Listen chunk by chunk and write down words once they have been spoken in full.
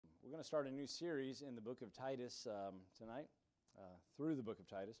We're going to start a new series in the book of Titus tonight, through the book of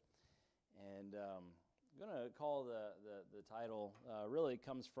Titus. And I'm going to call the title, really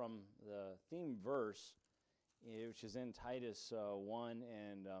comes from the theme verse, which is in Titus 1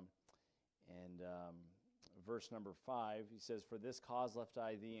 and verse number 5. He says, "For this cause left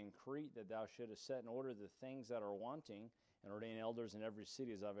I thee in Crete, that thou shouldest set in order the things that are wanting, and ordain elders in every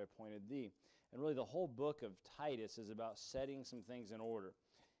city as I have appointed thee." And really the whole book of Titus is about setting some things in order.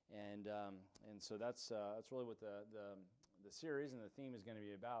 And so that's really what the series and the theme is going to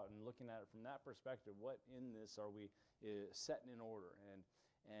be about, and looking at it from that perspective. What in this are we setting in order,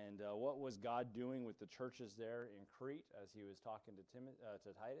 and what was God doing with the churches there in Crete as he was talking to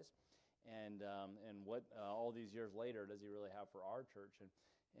Titus, and what all these years later does he really have for our church?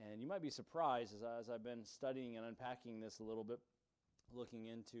 And you might be surprised as I've been studying and unpacking this a little bit, looking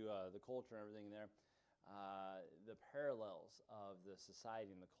into the culture and everything there, the parallels of the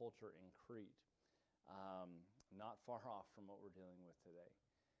society and the culture in Crete, not far off from what we're dealing with today.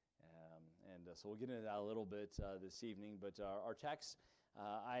 So we'll get into that a little bit this evening. But our text,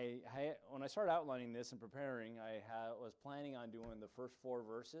 when I started outlining this and preparing, I was planning on doing the first 4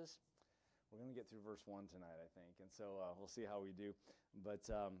 verses. We're going to get through verse 1 tonight, I think, and so we'll see how we do. But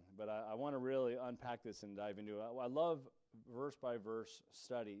I want to really unpack this and dive into it. I love verse-by-verse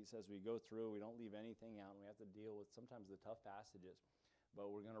studies as we go through. We don't leave anything out, and we have to deal with sometimes the tough passages.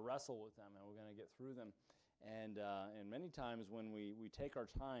 But we're going to wrestle with them, and we're going to get through them. And many times when we take our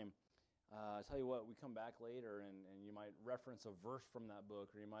time, I tell you what, we come back later, and you might reference a verse from that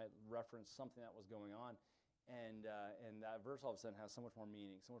book, or you might reference something that was going on. And that verse all of a sudden has so much more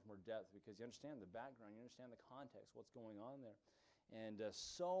meaning, so much more depth, because you understand the background, you understand the context, what's going on there. And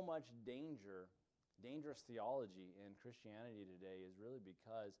so much dangerous theology in Christianity today is really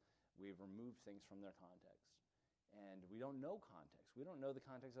because we've removed things from their context. And we don't know context. We don't know the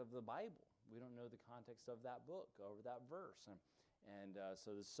context of the Bible. We don't know the context of that book or that verse.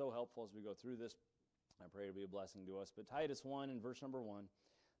 So this is so helpful as we go through this. I pray it'll be a blessing to us. But Titus 1 and verse number 1,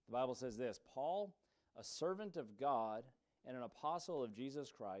 the Bible says this: "Paul, a servant of God and an apostle of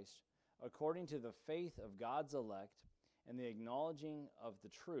Jesus Christ, according to the faith of God's elect and the acknowledging of the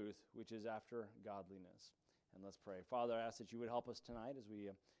truth which is after godliness." And let's pray. Father, I ask that you would help us tonight as we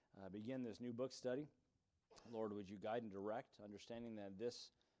begin this new book study. Lord, would you guide and direct, understanding that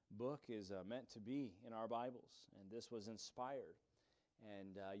this book is meant to be in our Bibles, and this was inspired,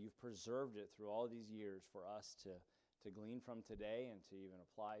 and you've preserved it through all these years for us to glean from today and to even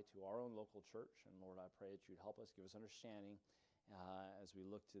apply to our own local church. And Lord, I pray that you'd help us, give us understanding as we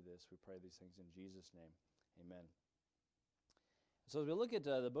look to this. We pray these things in Jesus' name. Amen. So as we look at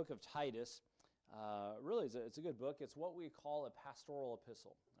the book of Titus, really it's a good book. It's what we call a pastoral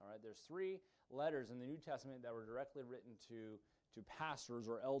epistle. All right, there's 3 letters in the New Testament that were directly written to pastors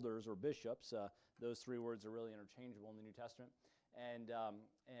or elders or bishops. Those 3 words are really interchangeable in the New Testament. And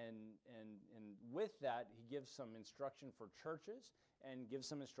with that, he gives some instruction for churches and gives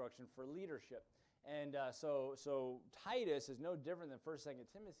some instruction for leadership. And so Titus is no different than 1st, 2nd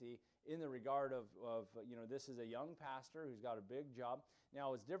Timothy in the regard of this is a young pastor who's got a big job.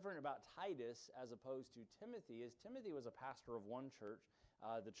 Now, what's different about Titus as opposed to Timothy is Timothy was a pastor of one church,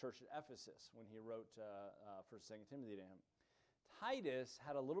 the church at Ephesus, when he wrote 1st, 2nd Timothy to him. Titus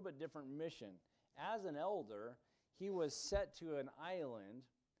had a little bit different mission. As an elder, he was set to an island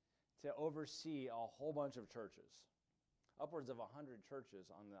to oversee a whole bunch of churches, upwards of 100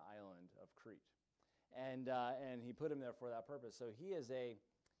 churches on the island of Crete, and he put him there for that purpose. So he is a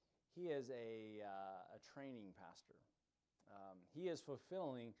training pastor. He is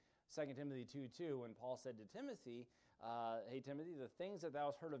fulfilling 2 Timothy 2:2 when Paul said to Timothy, "Hey Timothy, the things that thou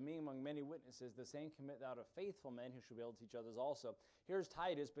hast heard of me among many witnesses, the same commit thou to faithful men who shall be able to teach others also." Here's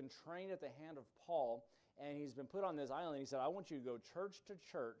Titus, been trained at the hand of Paul, and he's been put on this island. He said, "I want you to go church to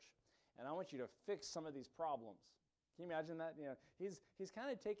church, and I want you to fix some of these problems." Can you imagine that? He's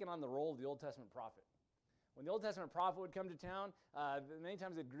kind of taken on the role of the Old Testament prophet. When the Old Testament prophet would come to town, many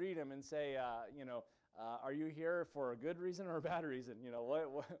times they'd greet him and say, "Are you here for a good reason or a bad reason?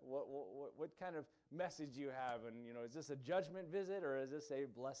 What kind of message do you have? And is this a judgment visit or is this a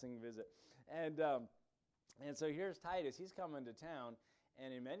blessing visit?" And so here's Titus. He's coming to town,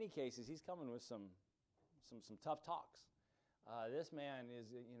 and in many cases he's coming with some tough talks. This man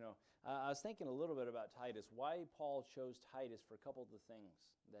is, I was thinking a little bit about Titus, why Paul chose Titus for a couple of the things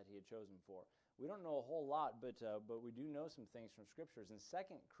that he had chosen for. We don't know a whole lot, but we do know some things from Scriptures. In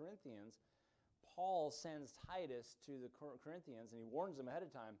 2 Corinthians, Paul sends Titus to the Corinthians, and he warns them ahead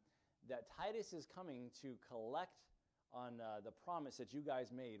of time that Titus is coming to collect on the promise that you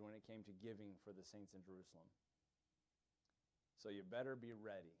guys made when it came to giving for the saints in Jerusalem. So you better be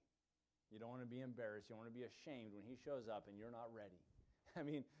ready. You don't want to be embarrassed. You don't want to be ashamed when he shows up and you're not ready. I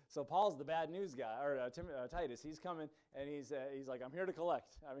mean, so Paul's the bad news guy, or Titus. He's coming, and he's like, I'm here to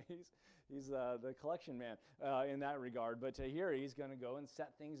collect. I mean, he's the collection man in that regard. But here he's going to go and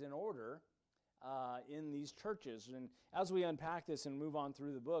set things in order in these churches. And as we unpack this and move on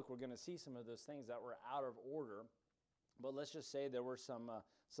through the book, we're going to see some of those things that were out of order. But let's just say there were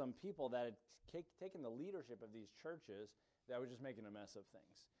some people that had taken the leadership of these churches that were just making a mess of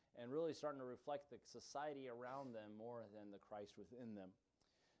things and really starting to reflect the society around them more than the Christ within them.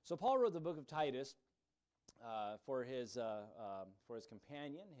 So Paul wrote the book of Titus for his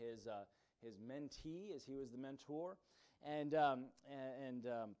companion, his mentee, as he was the mentor, and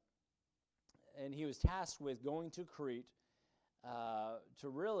he was tasked with going to Crete to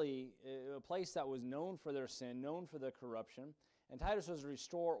really a place that was known for their sin, known for their corruption. And Titus was to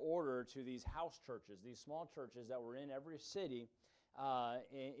restore order to these house churches, these small churches that were in every city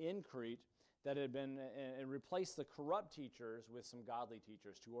in Crete that had been, and replace the corrupt teachers with some godly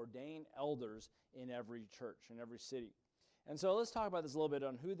teachers, to ordain elders in every church, in every city. And so let's talk about this a little bit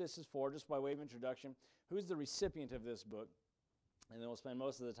on who this is for, just by way of introduction. Who's the recipient of this book? And then we'll spend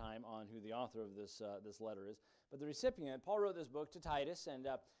most of the time on who the author of this letter is. But the recipient, Paul wrote this book to Titus, and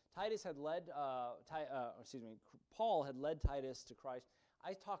Titus had led, Paul had led Titus to Christ.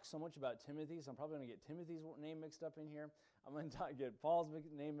 I talk so much about Timothy, so I'm probably going to get Timothy's name mixed up in here. I'm going to get Paul's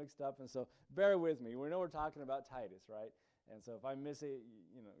name mixed up, and so bear with me. We know we're talking about Titus, right? And so if I miss it,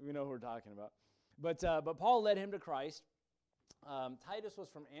 we know who we're talking about. But Paul led him to Christ. Titus was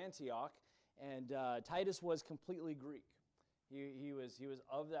from Antioch, and Titus was completely Greek. He was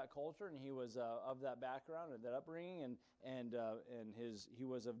of that culture, and he was of that background and that upbringing, and he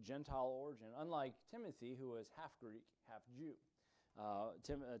was of Gentile origin, unlike Timothy, who was half Greek, half Jew.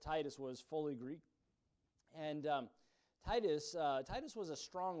 Titus was fully Greek, and Titus was a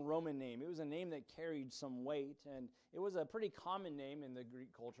strong Roman name. It was a name that carried some weight, and it was a pretty common name in the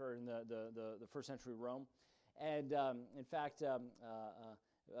Greek culture in the first century Rome. And in fact,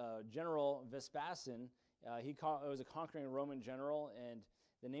 General Vespasian, was a conquering Roman general, and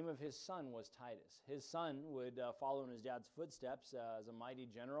the name of his son was Titus. His son would follow in his dad's footsteps as a mighty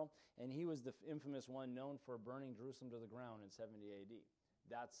general, and he was the infamous one known for burning Jerusalem to the ground in 70 A.D.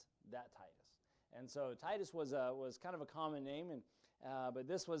 That's that Titus. And so Titus was kind of a common name, but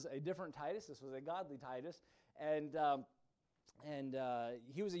this was a different Titus. This was a godly Titus, and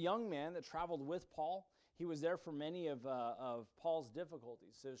he was a young man that traveled with Paul. He was there for many of Paul's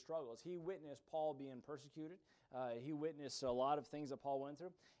difficulties, his struggles. He witnessed Paul being persecuted. He witnessed a lot of things that Paul went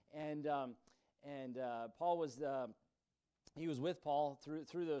through, and Paul was he was with Paul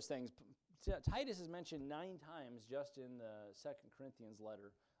through those things. Titus is mentioned 9 times just in the 2 Corinthians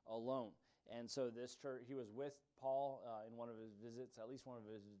letter alone. And so this church, he was with Paul in one of his visits, at least one of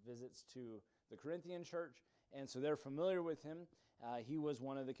his visits to the Corinthian church, and so they're familiar with him. He was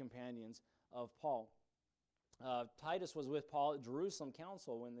one of the companions of Paul. Titus was with Paul at Jerusalem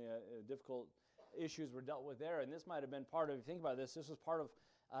Council when the difficult issues were dealt with there, and this might have been part of, if you think about this was part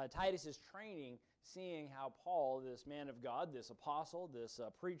of Titus's training, seeing how Paul, this man of God, this apostle, this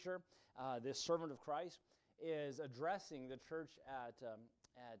preacher, this servant of Christ, is addressing the church at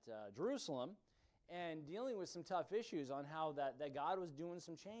Jerusalem and dealing with some tough issues on how that God was doing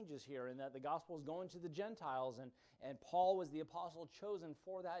some changes here, and that the gospel was going to the Gentiles, and Paul was the apostle chosen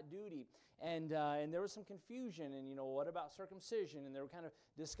for that duty. And there was some confusion, and what about circumcision? And they were kind of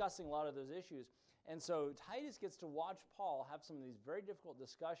discussing a lot of those issues. And so Titus gets to watch Paul have some of these very difficult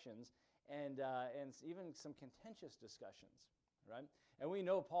discussions, and even some contentious discussions, right? And we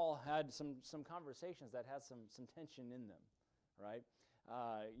know Paul had some conversations that had some tension in them, right?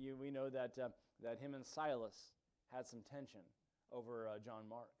 We know that him and Silas had some tension over John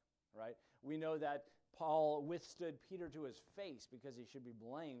Mark, right? We know that Paul withstood Peter to his face because he should be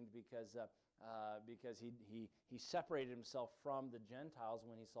blamed because he separated himself from the Gentiles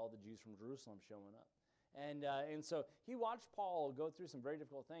when he saw the Jews from Jerusalem showing up. And so he watched Paul go through some very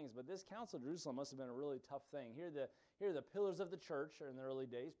difficult things, but this Council of Jerusalem must have been a really tough thing. Here are the pillars of the church in the early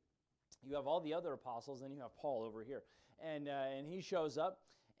days. You have all the other apostles, and you have Paul over here. And he shows up,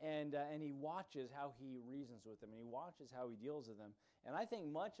 and he watches how he reasons with them, and he watches how he deals with them. And I think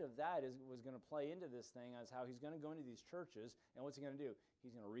much of that was going to play into this thing as how he's going to go into these churches, and what's he going to do?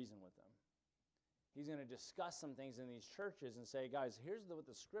 He's going to reason with them. He's going to discuss some things in these churches and say, guys, here's what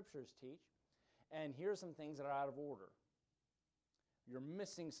the Scriptures teach, and here's some things that are out of order. You're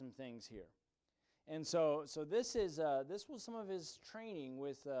missing some things here. And so this was some of his training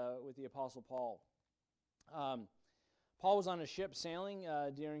with the Apostle Paul. Paul was on a ship sailing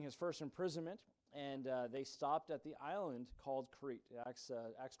during his first imprisonment, and they stopped at the island called Crete. Acts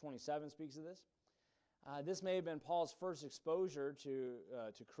 27 speaks of this. This may have been Paul's first exposure to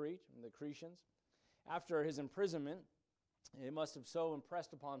Crete and the Cretians. After his imprisonment, it must have so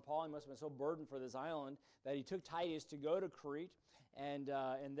impressed upon Paul, he must have been so burdened for this island, that he took Titus to go to Crete, and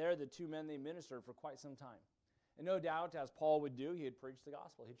there the two men, they ministered for quite some time. And no doubt, as Paul would do, he would preach the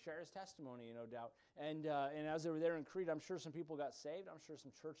gospel. He'd share his testimony, no doubt. And as they were there in Crete, I'm sure some people got saved. I'm sure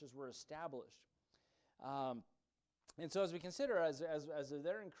some churches were established. And so as we consider, as they're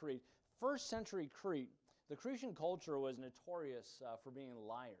there in Crete, first century Crete, the Cretan culture was notorious for being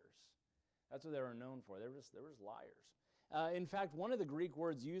liars. That's what they were known for. They were just liars. In fact, one of the Greek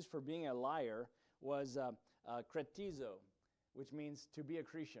words used for being a liar was kretizo, which means to be a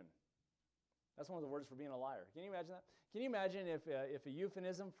Cretan. That's one of the words for being a liar. Can you imagine that? Can you imagine if a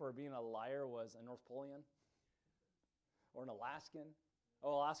euphemism for being a liar was a North Polian or an Alaskan?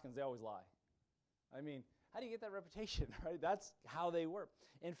 Oh, Alaskans, they always lie. I mean, how do you get that reputation, right? That's how they were.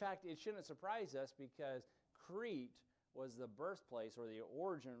 In fact, it shouldn't surprise us because Crete was the birthplace or the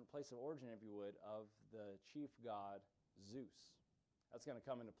place of origin, if you would, of the chief god Zeus. That's going to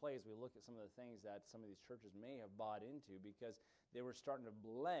come into play as we look at some of the things that some of these churches may have bought into, because they were starting to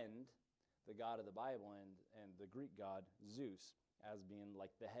blend the God of the Bible and the Greek god Zeus as being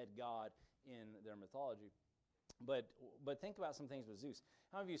like the head god in their mythology. But think about some things with Zeus.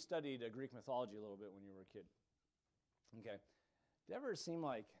 How many of you studied Greek mythology a little bit when you were a kid? Okay. Did it ever seem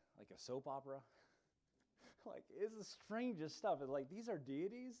like a soap opera? Like, it's the strangest stuff. It's like, these are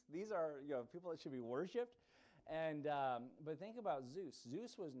deities. These are people that should be worshipped. And but think about Zeus.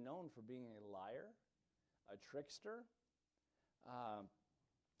 Zeus was known for being a liar, a trickster,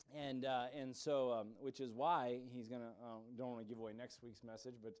 and so which is why he's gonna don't want to give away next week's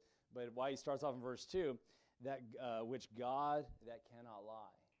message, but why he starts off in verse 2, that which God that cannot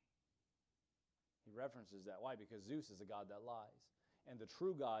lie. He references that. Why? Because Zeus is a god that lies. And the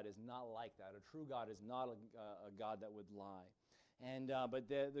true God is not like that. A true God is not a God that would lie. And but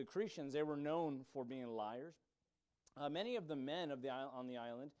the Cretans, they were known for being liars. Many of the men on the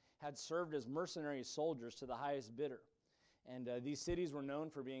island had served as mercenary soldiers to the highest bidder. And these cities were known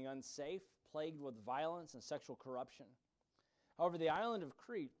for being unsafe, plagued with violence and sexual corruption. However, the island of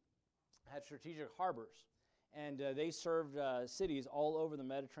Crete had strategic harbors, and they served cities all over the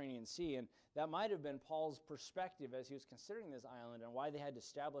Mediterranean Sea. And that might have been Paul's perspective as he was considering this island and why they had to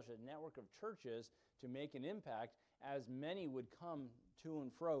establish a network of churches to make an impact, as many would come to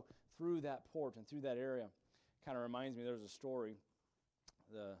and fro through that port and through that area. Kind of reminds me, there's a story.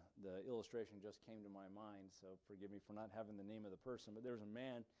 The illustration just came to my mind, so forgive me for not having the name of the person, but there was a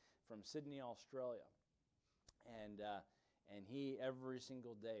man from Sydney, Australia, and he every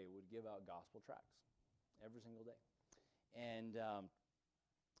single day would give out gospel tracts, every single day.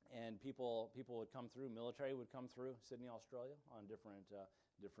 And people would come through, military would come through Sydney, Australia on different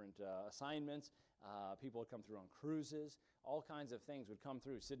assignments. People would come through on cruises. All kinds of things would come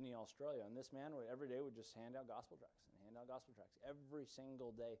through Sydney, Australia. And this man every day would just hand out gospel tracts every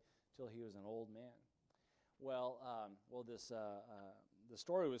single day till he was an old man. The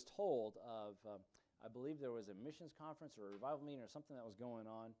story was told of, I believe there was a missions conference or a revival meeting or something that was going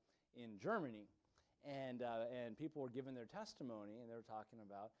on in Germany. And people were giving their testimony, and they were talking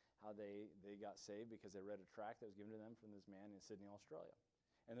about how they got saved because they read a tract that was given to them from this man in Sydney, Australia.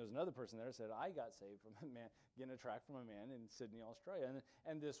 And there was another person there that said, I got saved from a man, getting a tract from a man in Sydney, Australia.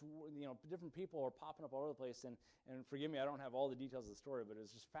 And this, different people are popping up all over the place. And forgive me, I don't have all the details of the story, but it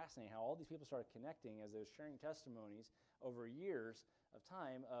was just fascinating how all these people started connecting as they were sharing testimonies over years of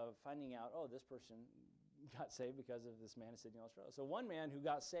time of finding out, oh, this person got saved because of this man in Sydney, Australia. So one man who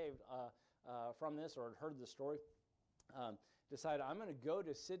got saved from this, or heard the story, decided, I'm going to go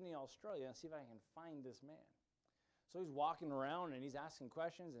to Sydney, Australia and see if I can find this man. So he's walking around and he's asking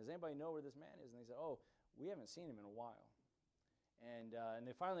questions. Does anybody know where this man is? And they said, oh, we haven't seen him in a while. And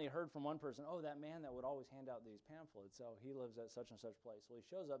they finally heard from one person, oh, that man that would always hand out these pamphlets, oh, he lives at such and such place. Well, he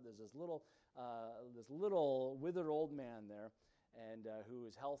shows up, there's this little withered old man there, and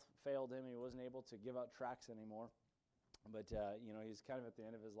whose health failed him. He wasn't able to give out tracts anymore. But, he's kind of at the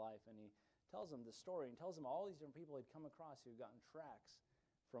end of his life. And he tells him the story and tells him all these different people he'd come across who'd gotten tracts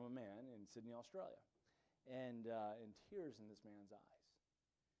from a man in Sydney, Australia. And tears in this man's eyes.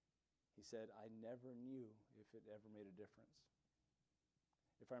 He said, I never knew if it ever made a difference.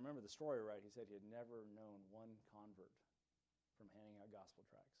 If I remember the story right, he said he had never known one convert from handing out gospel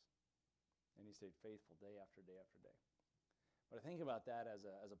tracts. And he stayed faithful day after day after day. But I think about that as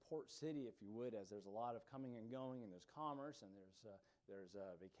a port city, if you would, as there's a lot of coming and going, and there's commerce, and there's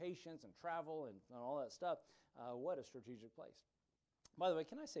vacations and travel and all that stuff. What a strategic place. By the way,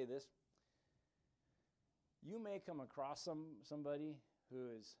 can I say this? You may come across somebody who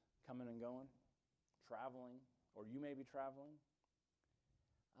is coming and going, traveling, or you may be traveling.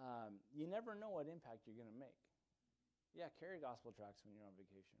 You never know what impact you're going to make. Yeah, carry gospel tracts when you're on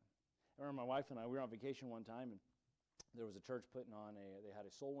vacation. I remember my wife and I, we were on vacation one time, and there was a church putting on they had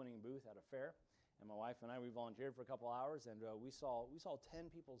a soul-winning booth at a fair, and my wife and I, we volunteered for a couple hours, and we saw 10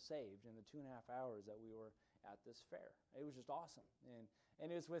 people saved in the 2.5 hours that we were at this fair. It was just awesome, and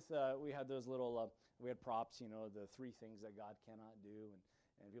it was with we had those little we had props, the 3 things that God cannot do, and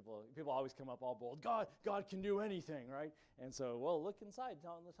people always come up all bold. God can do anything, right? And so, well, look inside.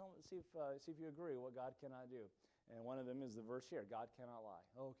 Tell them, see if you agree what God cannot do. And one of them is the verse here: God cannot lie.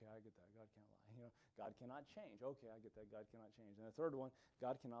 Okay, I get that. God can't lie. God cannot change. Okay, I get that. God cannot change. And the third one: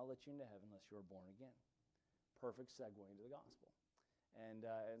 God cannot let you into heaven unless you are born again. Perfect segue into the gospel. And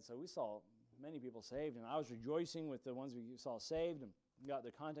so we saw many people saved, and I was rejoicing with the ones we saw saved, and got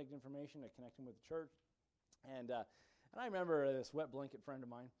their contact information to connect them with the church. And I remember this wet blanket friend of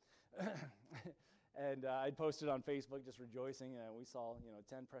mine, and I posted on Facebook just rejoicing, and we saw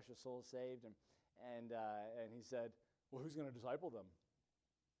 10 precious souls saved, and he said, well, who's going to disciple them?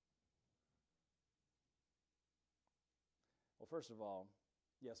 Well, first of all,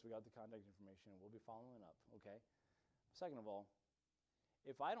 yes, we got the contact information, and we'll be following up, okay? Second of all,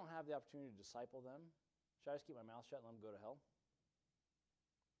 if I don't have the opportunity to disciple them, should I just keep my mouth shut and let them go to hell?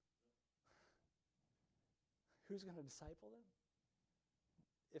 Who's going to disciple them?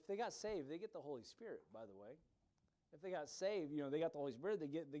 If they got saved, they get the Holy Spirit, by the way. If they got saved, they got the Holy Spirit,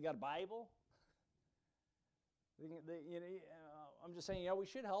 they got a Bible. I'm just saying, we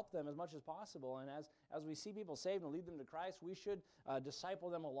should help them as much as possible. And as we see people saved and lead them to Christ, we should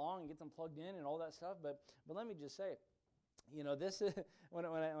disciple them along and get them plugged in and all that stuff. But let me just say, this is when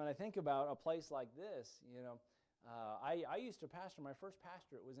I think about a place like this. I used to pastor. My first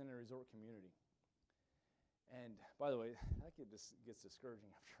pastorate was in a resort community. And by the way, that gets discouraging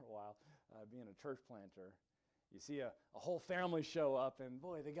after a while, being a church planter. You see a whole family show up, and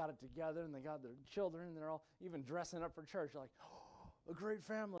boy, they got it together, and they got their children, and they're all even dressing up for church. You're like, a great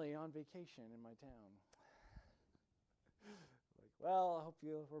family on vacation in my town. Like, well, I hope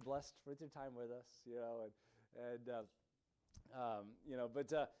you were blessed with your time with us,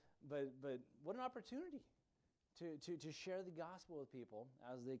 but what an opportunity to share the gospel with people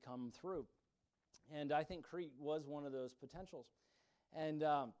as they come through. And I think Crete was one of those potentials. And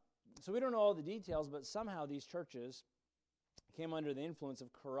so we don't know all the details, but somehow these churches came under the influence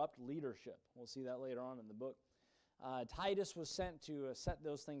of corrupt leadership. We'll see that later on in the book. Titus was sent to set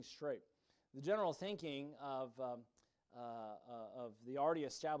those things straight. The general thinking of the already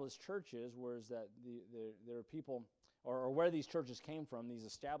established churches was that there are people, or where these churches came from, these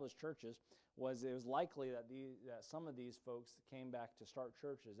established churches, it was likely that some of these folks came back to start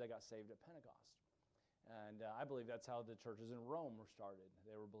churches. They got saved at Pentecost. And I believe that's how the churches in Rome were started.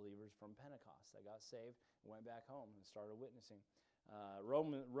 They were believers from Pentecost. They got saved, went back home, and started witnessing.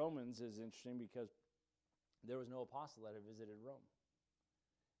 Romans is interesting because there was no apostle that had visited Rome.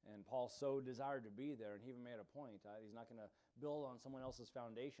 And Paul so desired to be there, and he even made a point. He's not going to build on someone else's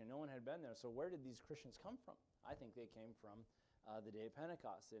foundation. No one had been there. So where did these Christians come from? I think they came from the day of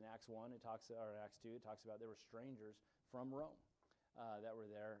Pentecost. In Acts 1, or Acts 2, it talks about there were strangers from Rome that were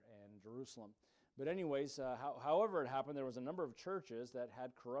there in Jerusalem. But anyways, however it happened, there was a number of churches that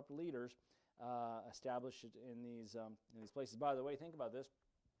had corrupt leaders established in these places. By the way, think about this.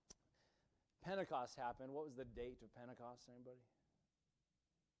 Pentecost happened. What was the date of Pentecost? Anybody?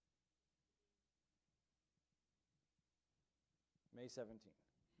 May 17th.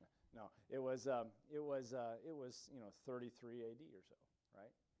 No, it was 33 AD or so,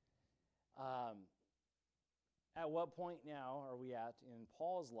 right? At what point now are we at in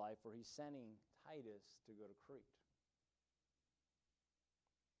Paul's life where he's sending Titus to go to Crete?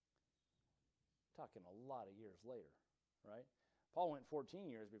 Talking a lot of years later, right? Paul went 14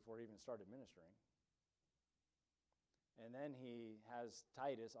 years before he even started ministering. And then he has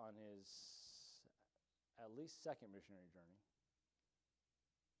Titus on his at least second missionary journey.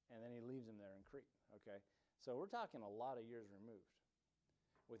 And then he leaves him there in Crete, okay? So we're talking a lot of years removed.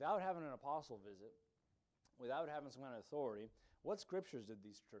 Without having an apostle visit, without having some kind of authority, what scriptures did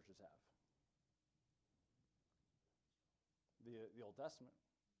these churches have? The Old Testament,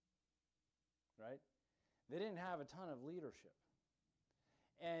 right? They didn't have a ton of leadership.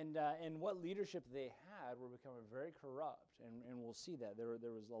 And what leadership they had were becoming very corrupt, and we'll see that. There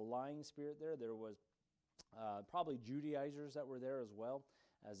was a lying spirit there. There was probably Judaizers that were there as well,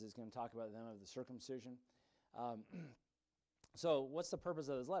 as is going to talk about them of the circumcision. So what's the purpose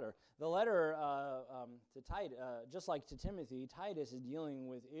of this letter? The letter to Titus, just like to Timothy, Titus is dealing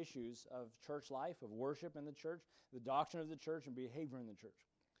with issues of church life, of worship in the church, the doctrine of the church, and behavior in the church.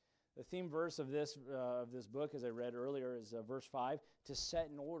 The theme verse of this book, as I read earlier, is verse 5, to set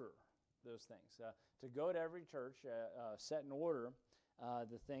in order those things. To go to every church, set in order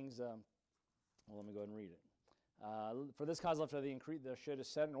the things. Let me go ahead and read it. For this cause left of the should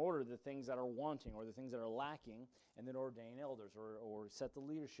set in order the things that are wanting or the things that are lacking, and then ordain elders or set the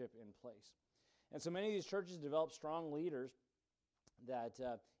leadership in place. And so many of these churches develop strong leaders that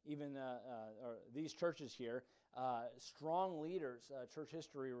these churches here, strong leaders, church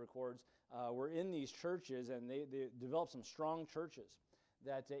history records, were in these churches, and they developed some strong churches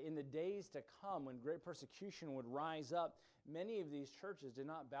that in the days to come, when great persecution would rise up, many of these churches did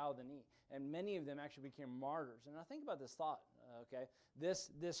not bow the knee, and many of them actually became martyrs. And now think about this thought, okay? This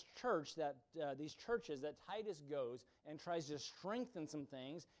church, these churches that Titus goes and tries to strengthen some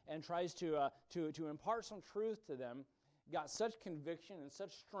things and tries to impart some truth to them, got such conviction and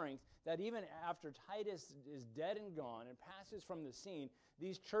such strength that even after Titus is dead and gone and passes from the scene,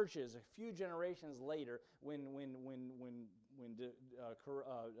 these churches, a few generations later, when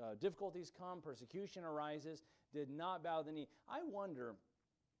difficulties come, persecution arises, did not bow the knee. I wonder,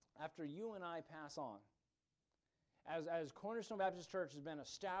 after you and I pass on, as Cornerstone Baptist Church has been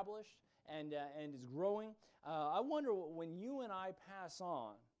established and is growing, I wonder when you and I pass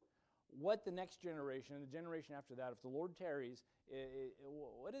on, what the next generation and the generation after that, if the Lord tarries,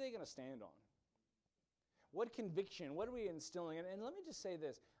 what are they going to stand on? What conviction? What are we instilling? And let me just say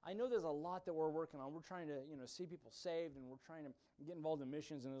this. I know there's a lot that we're working on. We're trying to see people saved, and we're trying to get involved in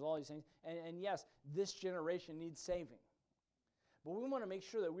missions, and there's all these things. And yes, this generation needs saving. But we want to make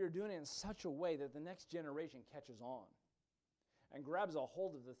sure that we are doing it in such a way that the next generation catches on and grabs a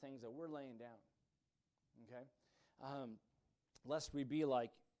hold of the things that we're laying down. Okay? Lest we be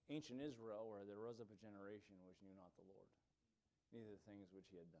like ancient Israel, where there rose up a generation which knew not the Lord, neither the things which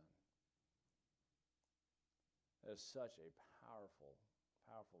he had done. That is such a powerful,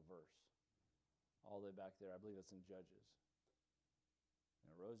 powerful verse. All the way back there, I believe it's in Judges.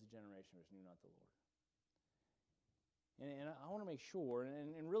 And arose a generation which knew not the Lord. And I want to make sure,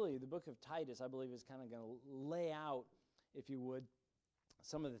 and really the book of Titus, I believe, is kind of going to lay out, if you would,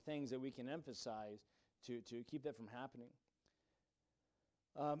 some of the things that we can emphasize to keep that from happening.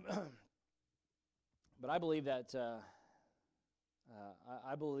 But I believe that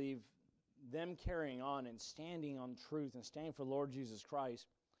I believe them carrying on and standing on truth and standing for the Lord Jesus Christ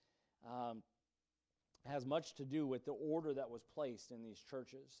has much to do with the order that was placed in these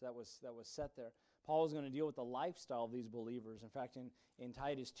churches, that was set there. Paul is going to deal with the lifestyle of these believers. In fact, in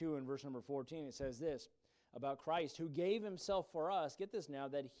Titus 2 and verse number 14, it says this about Christ, who gave himself for us, get this now,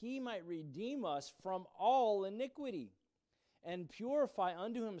 that he might redeem us from all iniquity and purify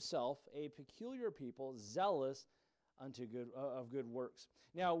unto himself a peculiar people, zealous unto good works.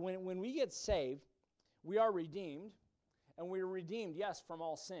 Now, when we get saved, we are redeemed, and we are redeemed, yes, from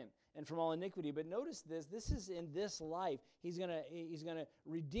all sin and from all iniquity. But notice this: this is in this life. He's gonna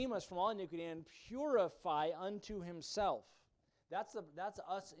redeem us from all iniquity and purify unto himself. That's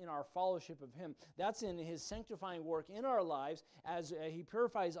us in our fellowship of him. That's in his sanctifying work in our lives as he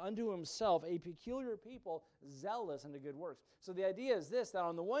purifies unto himself a peculiar people, zealous unto good works. So the idea is this, that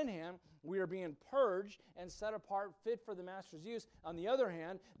on the one hand, we are being purged and set apart, fit for the master's use. On the other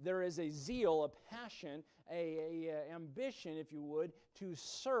hand, there is a zeal, a passion, a ambition, if you would, to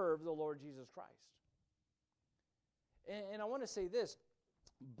serve the Lord Jesus Christ. And I want to say this.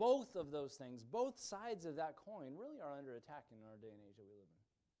 Both of those things, both sides of that coin, really are under attack in our day and age that we live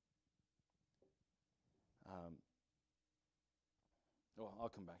in. I'll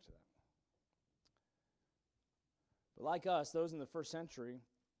come back to that. But like us, those in the first century,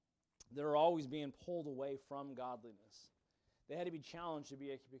 they're always being pulled away from godliness. They had to be challenged to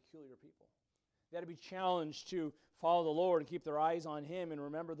be a peculiar people. They had to be challenged to follow the Lord and keep their eyes on him and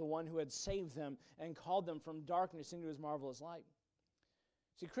remember the one who had saved them and called them from darkness into his marvelous light.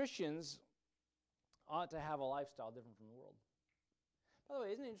 See, Christians ought to have a lifestyle different from the world. By the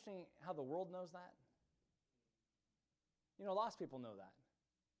way, isn't it interesting how the world knows that? Lots of people know that.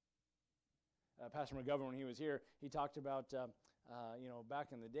 Pastor McGovern, when he was here, he talked about,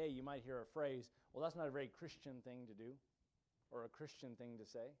 back in the day, you might hear a phrase, well, that's not a very Christian thing to do, or a Christian thing to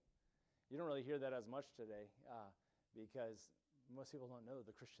say. You don't really hear that as much today, because most people don't know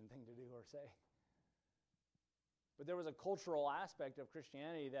the Christian thing to do or say. But there was a cultural aspect of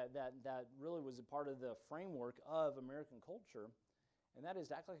Christianity that really was a part of the framework of American culture, and that is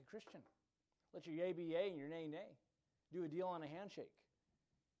to act like a Christian. Let your yea be yea and your nay, nay. Do a deal on a handshake.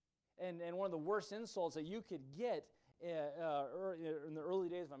 And one of the worst insults that you could get in the early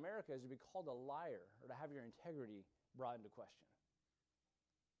days of America is to be called a liar or to have your integrity brought into question.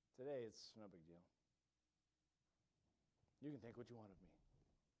 Today, it's no big deal. You can think what you want of me.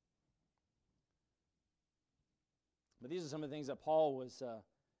 But these are some of the things that Paul was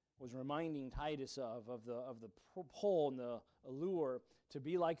reminding Titus of the pull and the allure to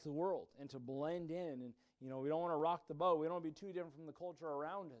be like the world and to blend in. And, we don't want to rock the boat. We don't want to be too different from the culture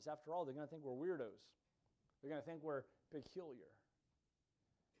around us. After all, they're going to think we're weirdos. They're going to think we're peculiar.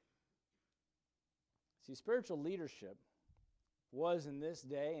 See, spiritual leadership was in this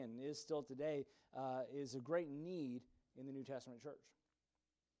day and is still today, is a great need in the New Testament church.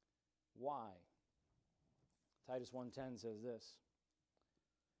 Why? Titus 1:10 says this,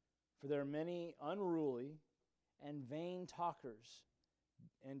 "For there are many unruly and vain talkers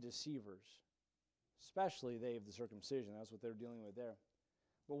and deceivers, especially they of the circumcision." That's what they're dealing with there.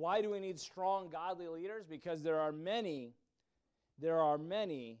 But why do we need strong, godly leaders? Because there are many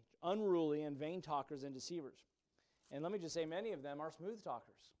unruly and vain talkers and deceivers. And let me just say, many of them are smooth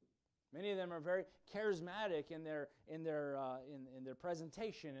talkers. Many of them are very charismatic in their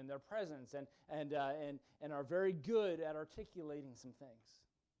presentation, in their presence, and are very good at articulating some things.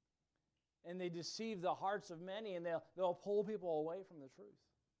 And they deceive the hearts of many, and they'll pull people away from the truth.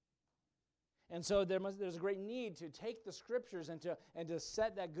 And so there's a great need to take the Scriptures and to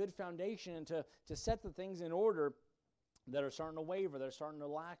set that good foundation and to set the things in order that are starting to waver, that are starting to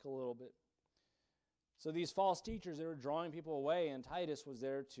lack a little bit. So these false teachers, they were drawing people away, and Titus was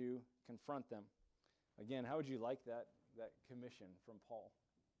there to confront them. Again, how would you like that commission from Paul?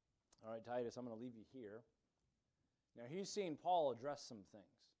 All right, Titus, I'm going to leave you here. Now, he's seen Paul address some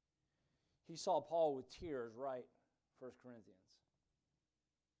things. He saw Paul with tears write 1 Corinthians.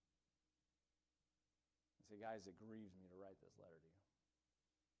 He said, "Guys, it grieves me to write this letter to you."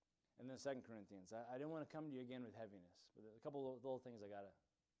 And then 2 Corinthians, I didn't want to come to you again with heaviness, but a couple of little things I got to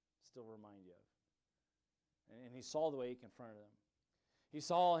still remind you of. And he saw the way he confronted them. He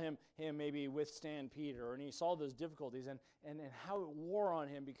saw him maybe withstand Peter, and he saw those difficulties and how it wore on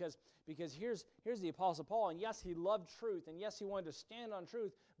him because here's the Apostle Paul, and yes, he loved truth, and yes, he wanted to stand on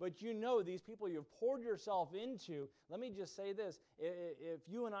truth, but these people you've poured yourself into. Let me just say this, if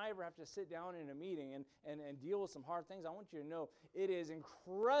you and I ever have to sit down in a meeting and deal with some hard things, I want you to know it is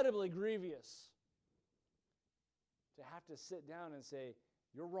incredibly grievous to have to sit down and say,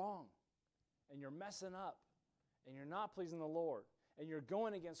 you're wrong, and you're messing up, and you're not pleasing the Lord, and you're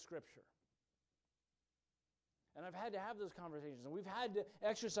going against Scripture. And I've had to have those conversations, and we've had to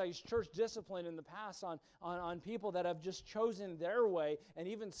exercise church discipline in the past on people that have just chosen their way and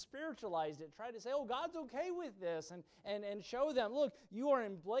even spiritualized it, tried to say, oh, God's okay with this, and show them, look, you are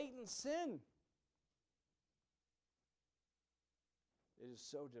in blatant sin. It is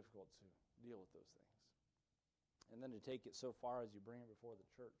so difficult to deal with those things. And then to take it so far as you bring it before the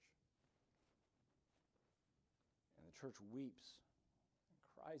church. And the church weeps and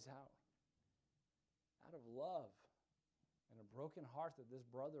cries out of love and a broken heart that this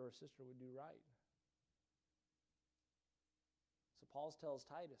brother or sister would do right. So Paul tells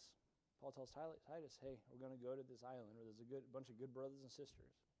Titus, hey, we're going to go to this island where there's a bunch of good brothers and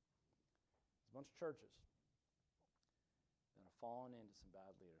sisters. There's a bunch of churches that have fallen into some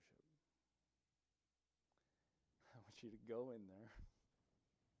bad leadership. I want you to go in there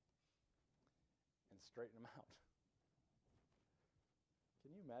and straighten them out.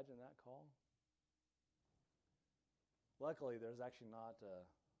 Can you imagine that call? Luckily, there's actually not a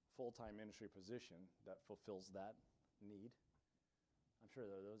full-time ministry position that fulfills that need. I'm sure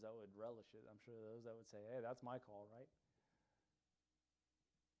there are those that would relish it. I'm sure there are those that would say, hey, that's my call, right?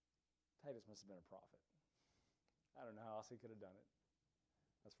 Titus must have been a prophet. I don't know how else he could have done it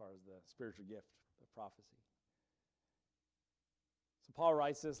as far as the spiritual gift of prophecy. So Paul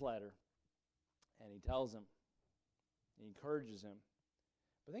writes this letter, and he tells him, he encourages him.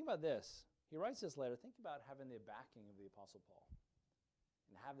 But think about this. He writes this letter. Think about having the backing of the Apostle Paul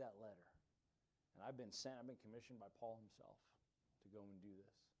and have that letter. And I've been commissioned by Paul himself to go and do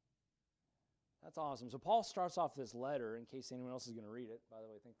this. That's awesome. So Paul starts off this letter, in case anyone else is going to read it. By the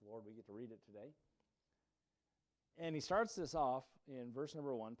way, thank the Lord we get to read it today. And he starts this off in verse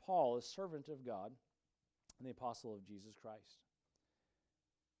number 1. Paul is servant of God and the apostle of Jesus Christ.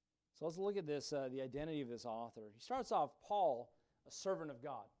 So let's look at this, the identity of this author. He starts off, Paul, a servant of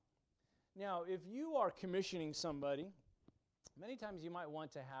God. Now, if you are commissioning somebody, many times you might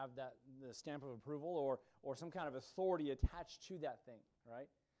want to have the stamp of approval or some kind of authority attached to that thing, right?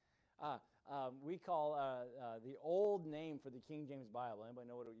 We call the old name for the King James Bible. Anybody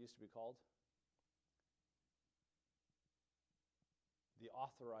know what it used to be called? The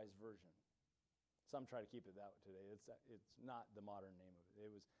Authorized Version. Some try to keep it that way today. It's not the modern name of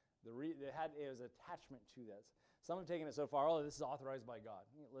it. It was attachment to that. Some have taken it so far, this is authorized by God.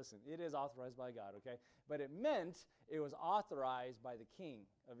 Listen, it is authorized by God, okay? But it meant it was authorized by the King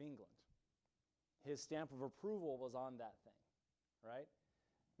of England. His stamp of approval was on that thing, right?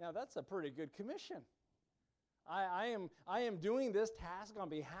 Now, that's a pretty good commission. I am doing this task on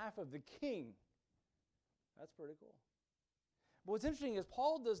behalf of the king. That's pretty cool. But what's interesting is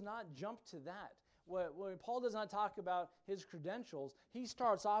Paul does not jump to that. When Paul does not talk about his credentials, he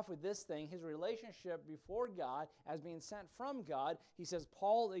starts off with this thing, his relationship before God as being sent from God. He says,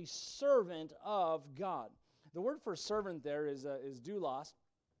 Paul, a servant of God. The word for servant there is doulos,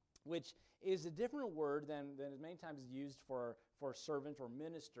 which is a different word than is many times used for servant or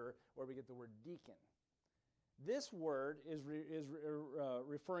minister, where we get the word deacon. This word is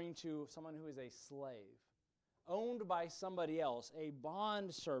referring to someone who is a slave, owned by somebody else, a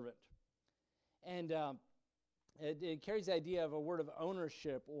bond servant. And it carries the idea of a word of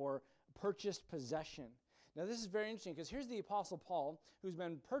ownership or purchased possession. Now, this is very interesting because here's the Apostle Paul, who's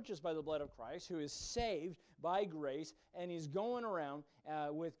been purchased by the blood of Christ, who is saved by grace, and he's going around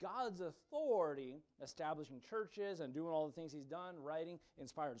with God's authority, establishing churches and doing all the things he's done, writing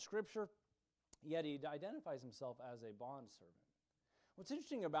inspired scripture, yet he identifies himself as a bondservant. What's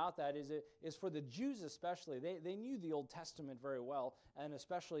interesting about that is for the Jews especially, they knew the Old Testament very well, and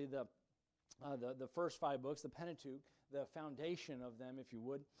especially the first 5 books, the Pentateuch, the foundation of them, if you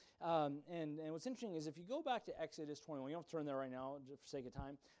would. And what's interesting is if you go back to Exodus 21, you don't have to turn there right now for sake of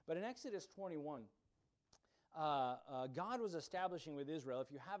time, but in Exodus 21, God was establishing with Israel,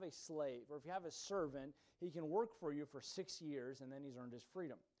 if you have a slave or if you have a servant, he can work for you for 6 years, and then he's earned his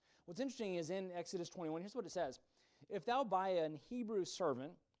freedom. What's interesting is in Exodus 21, here's what it says. If thou buy an Hebrew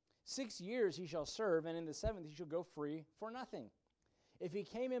servant, 6 years he shall serve, and in the 7th he shall go free for nothing. If he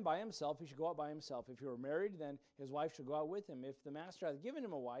came in by himself, he should go out by himself. If he were married, then his wife should go out with him. If the master hath given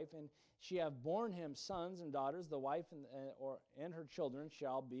him a wife, and she hath borne him sons and daughters, the wife and her children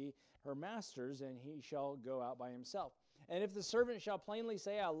shall be her master's, and he shall go out by himself. And if the servant shall plainly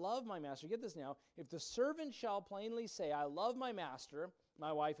say, I love my master, get this now, if the servant shall plainly say, I love my master,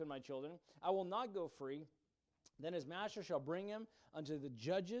 my wife and my children, I will not go free, then his master shall bring him unto the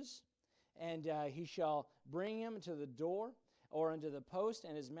judges, and he shall bring him to the door, or unto the post,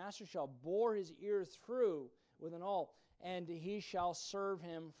 and his master shall bore his ear through with an awl, and he shall serve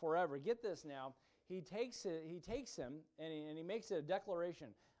him forever. Get this now. He takes him, and he makes a declaration.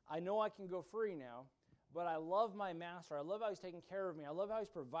 I know I can go free now, but I love my master. I love how he's taking care of me. I love how he's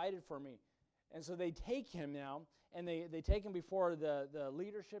provided for me. And so they take him now, and they take him before the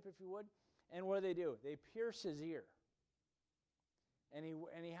leadership, if you would, and what do? They pierce his ear. And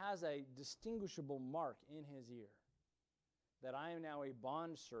he has a distinguishable mark in his ear, that I am now a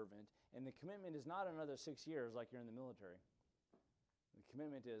bondservant, and the commitment is not another 6 years like you're in the military. The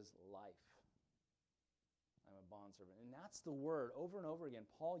commitment is life. I'm a bondservant. And that's the word over and over again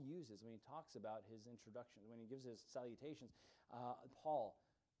Paul uses when he talks about his introduction, when he gives his salutations. Paul,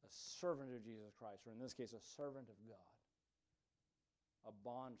 a servant of Jesus Christ, or in this case, a servant of God. A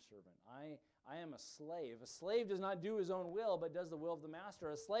bondservant. I am a slave. A slave does not do his own will, but does the will of the master.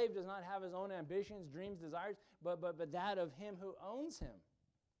 A slave does not have his own ambitions, dreams, desires, but that of him who owns him.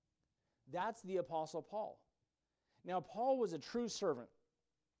 That's the Apostle Paul. Now, Paul was a true servant.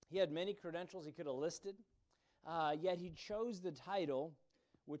 He had many credentials he could have listed, yet he chose the title,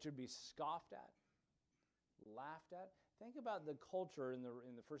 which would be scoffed at, laughed at. Think about the culture in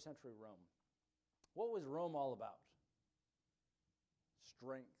the first century Rome. What was Rome all about?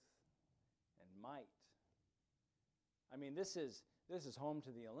 Strength and might. I mean, this is home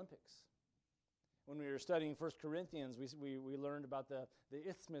to the Olympics. When we were studying 1 Corinthians, we learned about the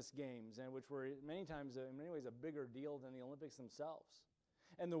Isthmus Games, and which were many times, in many ways, a bigger deal than the Olympics themselves.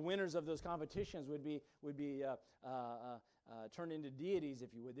 And the winners of those competitions would be turned into deities,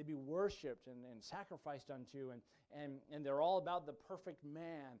 if you would. They'd be worshipped and sacrificed unto, and they're all about the perfect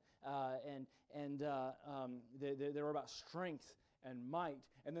man, they were about strength and might.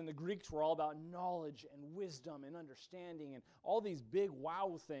 And then the Greeks were all about knowledge and wisdom and understanding and all these big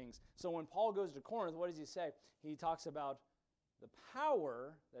wow things. So when Paul goes to Corinth, what does he say? He talks about the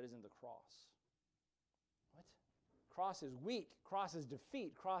power that is in the cross. What? Cross is weak. Cross is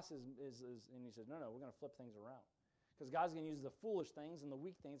defeat. Cross is and he says, no, we're going to flip things around. Because God's going to use the foolish things and the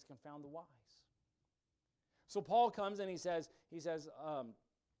weak things to confound the wise. So Paul comes and he says,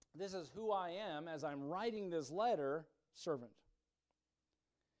 this is who I am as I'm writing this letter, servant.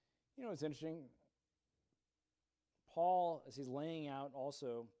 You know what's interesting? Paul, as he's laying out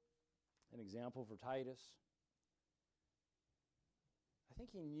also an example for Titus, I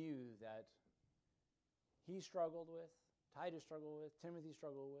think he knew that he struggled with, Titus struggled with, Timothy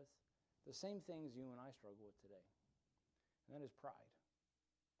struggled with, the same things you and I struggle with today. And that is pride.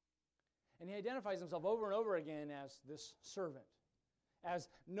 And he identifies himself over and over again as this servant, as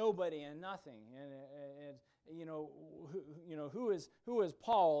nobody and nothing. And who is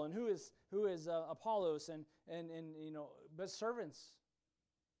Paul and who is Apollos and but servants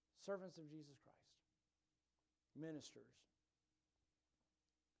of Jesus Christ, ministers.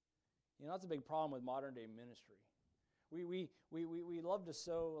 That's a big problem with modern day ministry. We love to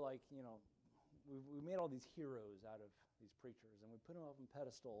sow, like, we made all these heroes out of these preachers, and we put them up on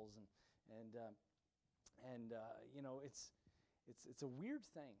pedestals, and it's a weird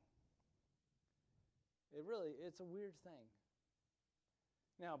thing. It's a weird thing.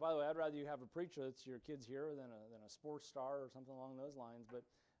 Now, by the way, I'd rather you have a preacher that's your kid's hero than a sports star or something along those lines. But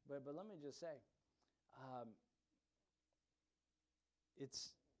let me just say,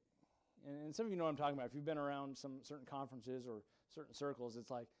 and some of you know what I'm talking about. If you've been around some certain conferences or certain circles, it's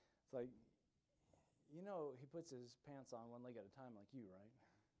like, he puts his pants on one leg at a time, like you, right?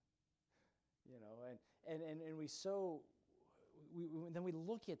 Then we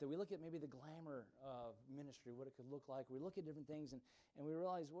look at maybe the glamour of ministry, what it could look like. We look at different things, and we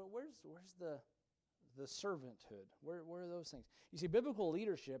realize, well, where's the servanthood? Where are those things? You see, biblical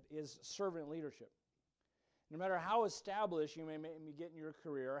leadership is servant leadership. No matter how established you may get in your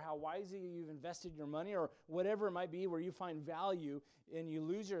career, how wisely you've invested your money, or whatever it might be where you find value and you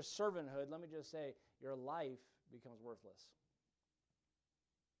lose your servanthood, let me just say, your life becomes worthless.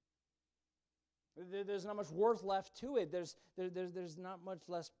 There's not much worth left to it. There's not much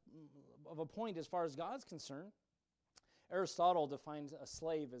less of a point as far as God's concerned. Aristotle defines a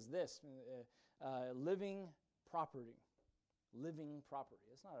slave as this, living property. Living property.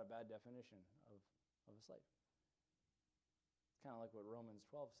 It's not a bad definition of a slave. It's kind of like what Romans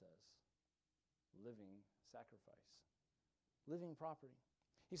 12 says. Living sacrifice. Living property.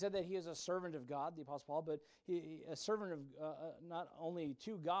 He said that he is a servant of God, the Apostle Paul, but a servant of not only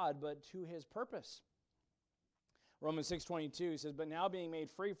to God, but to his purpose. Romans 6:22 says, "But now being made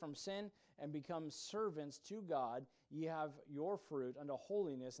free from sin and become servants to God, ye have your fruit unto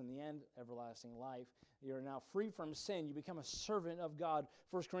holiness, and the end everlasting life." You are now free from sin. You become a servant of God.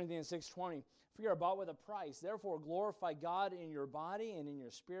 1 Corinthians 6:20, "For you are bought with a price. Therefore glorify God in your body and in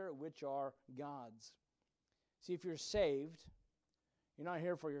your spirit, which are God's." See, if you're saved, you're not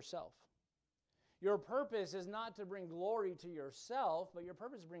here for yourself. Your purpose is not to bring glory to yourself, but your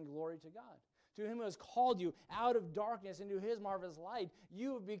purpose is to bring glory to God. To him who has called you out of darkness into his marvelous light,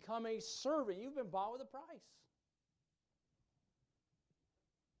 you have become a servant. You've been bought with a price.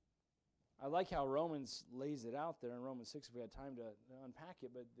 I like how Romans lays it out there in Romans 6 if we had time to unpack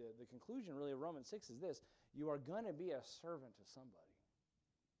it, but the conclusion really of Romans 6 is this: you are going to be a servant to somebody.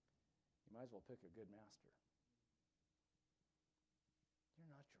 You might as well pick a good master. You're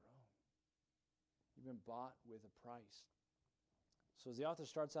not your own. You've been bought with a price. So as the author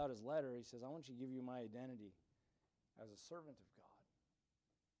starts out his letter, he says, I want you to give you my identity as a servant of God.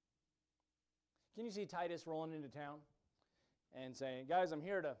 Can you see Titus rolling into town and saying, guys, I'm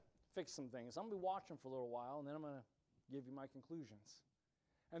here to fix some things. I'm going to be watching for a little while, and then I'm going to give you my conclusions.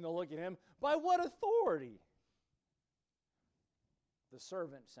 And they'll look at him, by what authority? The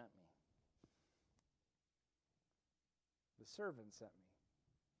servant sent me. The servant sent me.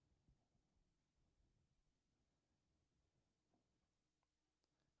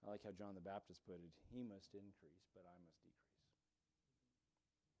 I like how John the Baptist put it, he must increase, but I must decrease.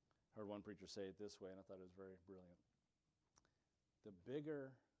 I heard one preacher say it this way, and I thought it was very brilliant. The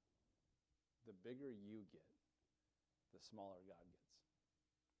bigger you get, the smaller God gets.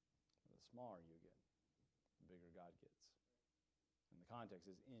 The smaller you get, the bigger God gets. And the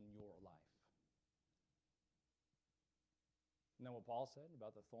context is in your life. And then what Paul said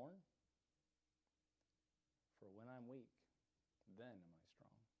about the thorn? For when I'm weak, then am I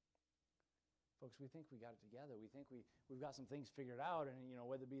strong. Folks, we think we got it together. We think we've got some things figured out, and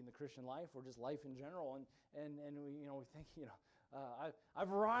whether it be in the Christian life or just life in general, and we think I've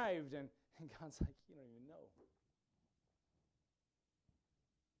arrived, and God's like, you don't even know.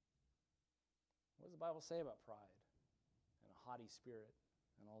 What does the Bible say about pride and a haughty spirit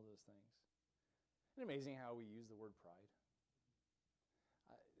and all those things? Isn't it amazing how we use the word pride?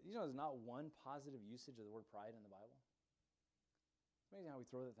 There's not one positive usage of the word pride in the Bible. It's amazing how we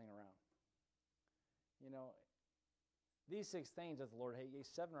throw that thing around. These 6 things that the Lord hates,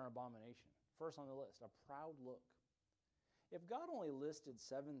 7 are an abomination. First on the list, a proud look. If God only listed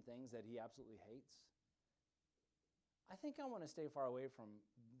 7 things that he absolutely hates, I think I want to stay far away from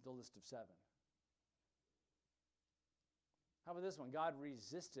the list of 7. How about this one? God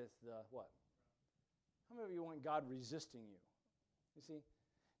resisteth the what? How many of you want God resisting you? You see?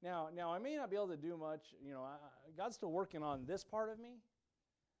 Now I may not be able to do much. God's still working on this part of me,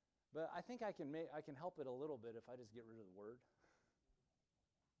 but I think I can help it a little bit if I just get rid of the word.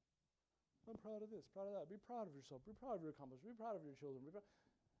 I'm proud of this, proud of that. Be proud of yourself. Be proud of your accomplishments. Be proud of your children.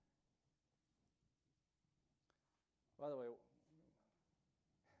 By the way,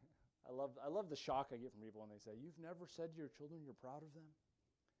 I love the shock I get from people when they say, "You've never said to your children you're proud of them?"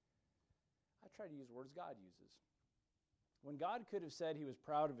 I try to use words God uses. When God could have said he was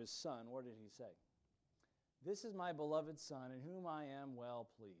proud of his son, what did he say? "This is my beloved son in whom I am well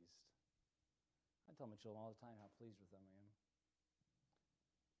pleased." I tell my children all the time how pleased with them I am.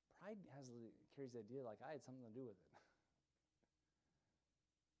 Pride carries the idea like I had something to do with it.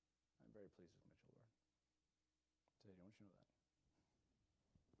 I'm very pleased with my children. Today, don't you know that?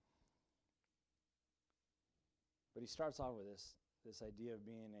 But he starts off with this idea of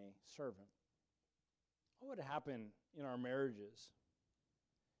being a servant. What would happen in our marriages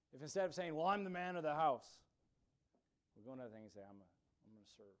if instead of saying, "Well, I'm the man of the house," we go into that thing and say, I'm going to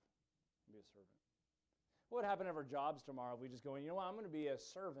serve, be a servant? What would happen at our jobs tomorrow if we just go, "You know what, I'm going to be a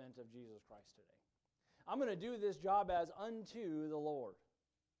servant of Jesus Christ today. I'm going to do this job as unto the Lord"?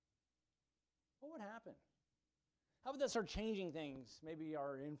 What would happen? How would that start changing things? Maybe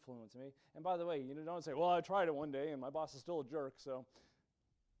our influence. And by the way, don't say, "Well, I tried it one day and my boss is still a jerk," so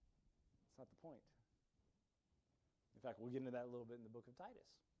that's not the point. In fact, we'll get into that a little bit in the book of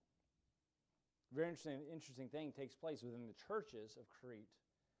Titus. A very interesting thing takes place within the churches of Crete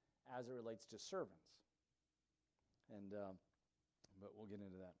as it relates to servants. But we'll get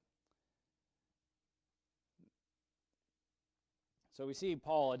into that. So we see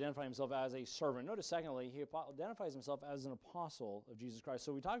Paul identify himself as a servant. Notice, secondly, he identifies himself as an apostle of Jesus Christ.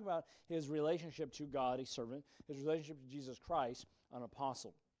 So we talk about his relationship to God, a servant, his relationship to Jesus Christ, an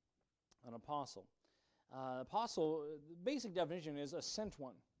apostle. An apostle. Apostle, the basic definition is a sent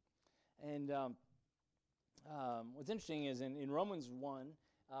one. And what's interesting is in Romans 1,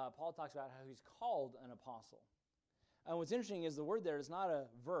 Paul talks about how he's called an apostle. And what's interesting is the word there is not a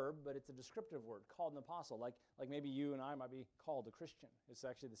verb, but it's a descriptive word, called an apostle. Like maybe you and I might be called a Christian. It's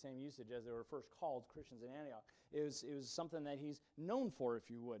actually the same usage as they were first called Christians in Antioch. It was something that he's known for, if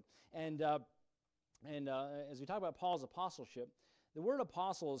you would. And as we talk about Paul's apostleship, the word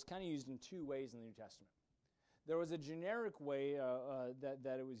apostle is kind of used in two ways in the New Testament. There was a generic way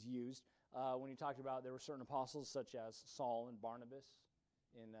that it was used when you talked about there were certain apostles such as Saul and Barnabas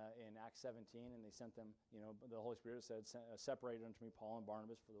in Acts 17, and they sent them, the Holy Spirit said, "Separate unto me Paul and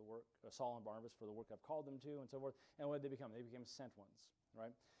Barnabas for the work, Saul and Barnabas for the work I've called them to," and so forth. And what did they become? They became sent ones,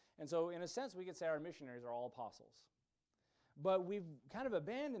 right? And so in a sense, we could say our missionaries are all apostles. But we've kind of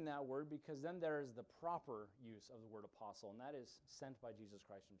abandoned that word because then there is the proper use of the word apostle, and that is sent by Jesus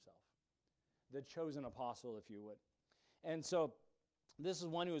Christ himself. The chosen apostle, if you would. And so this is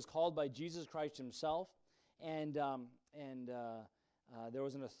one who was called by Jesus Christ himself, and there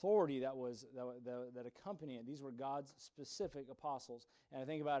was an authority that accompanied it. These were God's specific apostles. And I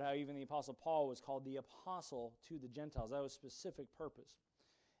think about how even the Apostle Paul was called the apostle to the Gentiles. That was specific purpose.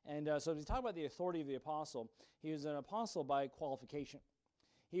 And so as we talk about the authority of the apostle, he was an apostle by qualification.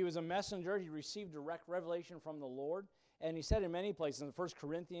 He was a messenger. He received direct revelation from the Lord. And he said in many places, in 1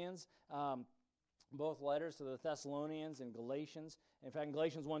 Corinthians, both letters to the Thessalonians and Galatians. In fact, in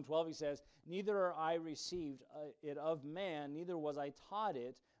Galatians 1:12, he says, "Neither I received it of man, neither was I taught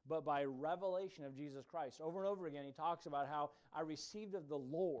it, but by revelation of Jesus Christ." Over and over again, he talks about how I received of the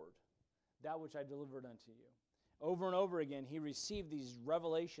Lord that which I delivered unto you. Over and over again, he received these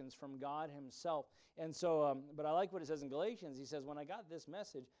revelations from God himself. And so, but I like what it says in Galatians. He says, when I got this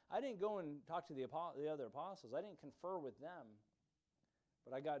message, I didn't go and talk to the other apostles. I didn't confer with them.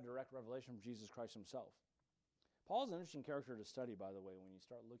 But I got direct revelation from Jesus Christ himself. Paul's an interesting character to study, by the way, when you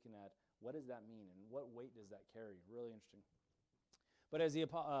start looking at what does that mean and what weight does that carry. Really interesting. But as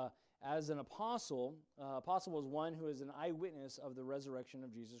an apostle, apostle was one who is an eyewitness of the resurrection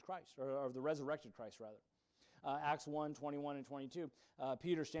of Jesus Christ, or of the resurrected Christ, rather. Acts 1:21 and 22.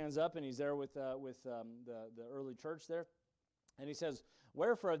 Peter stands up and he's there with the early church there. And he says,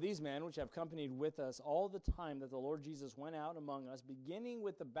 "Wherefore of these men which have companied with us all the time that the Lord Jesus went out among us, beginning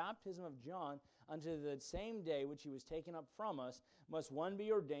with the baptism of John unto the same day which he was taken up from us, must one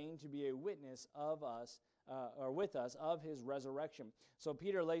be ordained to be a witness of us, or with us, of his resurrection." So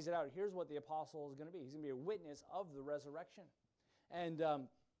Peter lays it out. Here's what the apostle is going to be. He's going to be a witness of the resurrection. And so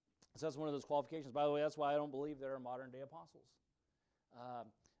that's one of those qualifications. By the way, that's why I don't believe there are modern-day apostles.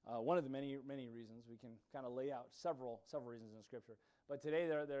 One of the many reasons. We can kind of lay out several reasons in Scripture. But today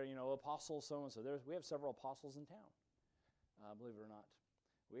they're apostles so and so. We have several apostles in town, believe it or not.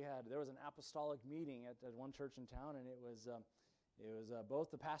 There was an apostolic meeting at one church in town, and it was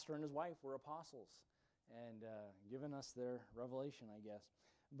both the pastor and his wife were apostles, and giving us their revelation, I guess.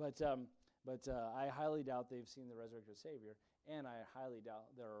 But I highly doubt they've seen the resurrected Savior, and I highly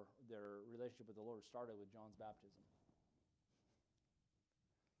doubt their relationship with the Lord started with John's baptism.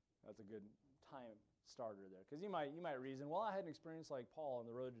 That's a good time starter there, because you might reason, well, I had an experience like Paul on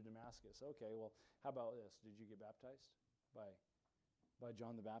the road to Damascus. Okay, well, how about this? Did you get baptized by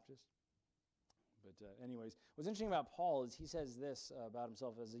John the Baptist? But anyways, what's interesting about Paul is he says this about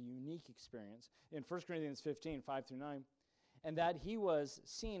himself as a unique experience in 1 Corinthians 15, 5 through 9, and that he was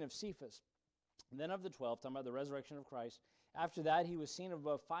seen of Cephas, then of the 12, talking about the resurrection of Christ. After that, he was seen of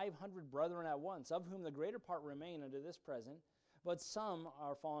above 500 brethren at once, of whom the greater part remain unto this present, but some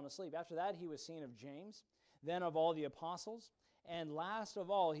are fallen asleep. After that, he was seen of James, then of all the apostles, and last of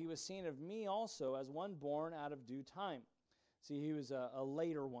all, he was seen of me also, as one born out of due time. See, he was a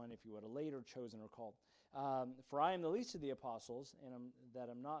later one, if you would, a later chosen or called. For I am the least of the apostles, and that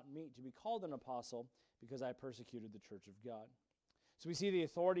am not meet to be called an apostle, because I persecuted the church of God. So we see the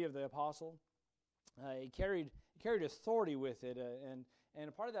authority of the apostle. He carried authority with it, and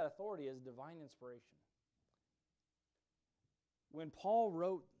a part of that authority is divine inspiration. When Paul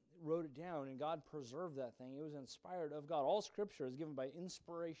wrote it down and God preserved that thing, it was inspired of God. All Scripture is given by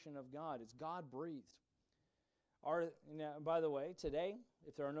inspiration of God. It's God-breathed. Now, by the way, today,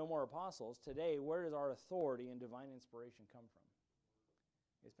 if there are no more apostles, today, where does our authority and divine inspiration come from?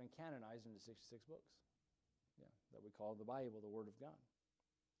 It's been canonized into 66 books that we call the Bible, the Word of God.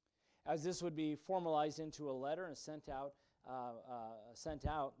 As this would be formalized into a letter and sent out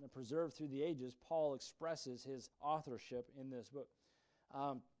and preserved through the ages, Paul expresses his authorship in this book.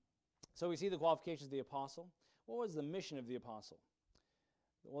 So we see the qualifications of the apostle. What was the mission of the apostle?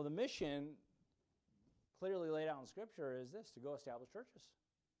 Well, the mission clearly laid out in Scripture is this: to go establish churches.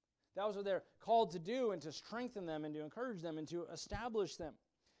 That was what they're called to do, and to strengthen them, and to encourage them, and to establish them.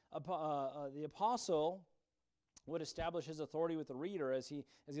 The apostle would establish his authority with the reader as he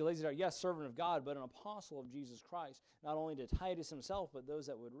lays it out. Yes, servant of God, but an apostle of Jesus Christ, not only to Titus himself, but those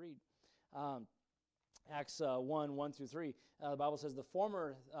that would read. Acts 1 through 3, the Bible says, the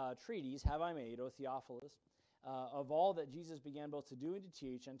former treatise have I made, O Theophilus, of all that Jesus began both to do and to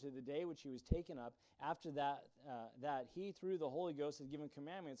teach, unto the day which he was taken up. After that he through the Holy Ghost had given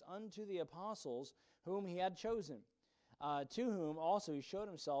commandments unto the apostles whom he had chosen, to whom also he showed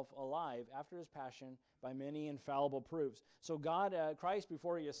himself alive after his passion by many infallible proofs. So God, Christ,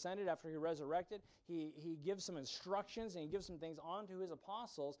 before he ascended, after he resurrected, he gives some instructions and he gives some things on to his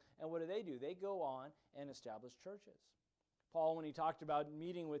apostles. And what do? They go on and establish churches. Paul, when he talked about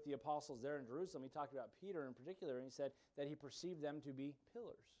meeting with the apostles there in Jerusalem, he talked about Peter in particular, and he said that he perceived them to be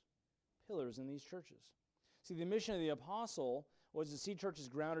pillars in these churches. See, the mission of the apostle was to see churches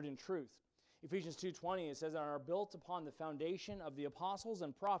grounded in truth. Ephesians 2:20, it says, are built upon the foundation of the apostles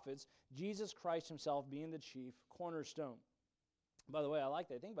and prophets, Jesus Christ himself being the chief cornerstone. By the way, I like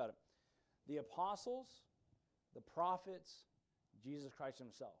that. Think about it. The apostles, the prophets, Jesus Christ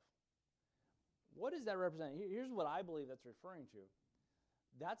himself. What does that represent? Here's what I believe that's referring to.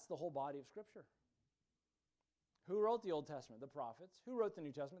 That's the whole body of Scripture. Who wrote the Old Testament? The prophets. Who wrote the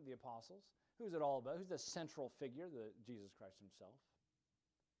New Testament? The apostles. Who's it all about? Who's the central figure? Jesus Christ himself.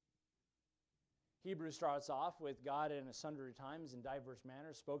 Hebrews starts off with God in sundry times in diverse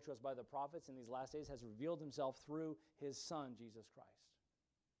manners spoke to us by the prophets in these last days, has revealed himself through his Son, Jesus Christ.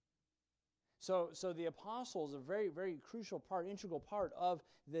 So the apostles are a very, very crucial part, integral part of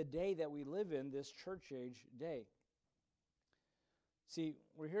the day that we live in, this church age day. See,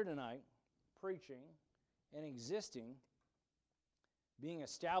 we're here tonight preaching and existing, being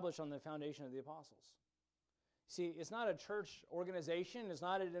established on the foundation of the apostles. See, it's not a church organization, it's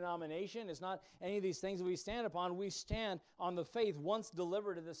not a denomination, it's not any of these things that we stand upon. We stand on the faith once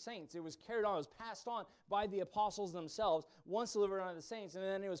delivered to the saints. It was carried on, it was passed on by the apostles themselves, once delivered on to the saints, and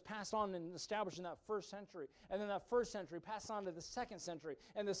then it was passed on and established in that first century. And then that first century passed on to the second century,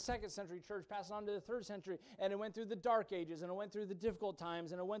 and the second century church passed on to the third century, and it went through the dark ages, and it went through the difficult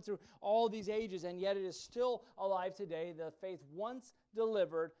times, and it went through all these ages, and yet it is still alive today, the faith once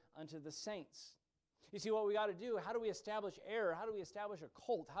delivered unto the saints. You see, what we got to do, how do we establish error? How do we establish a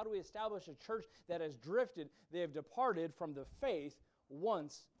cult? How do we establish a church that has drifted? They have departed from the faith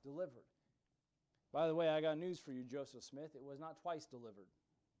once delivered. By the way, I got news for you, Joseph Smith. It was not twice delivered.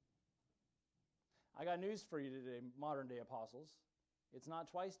 I got news for you today, modern day apostles. It's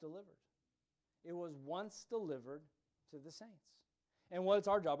not twice delivered. It was once delivered to the saints. And what's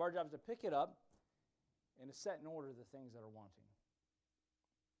our job? Our job is to pick it up and to set in order the things that are wanting.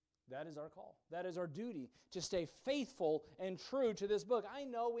 That is our call. That is our duty, to stay faithful and true to this book. I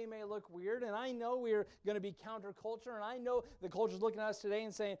know we may look weird, and I know we're going to be counterculture, and I know the culture's looking at us today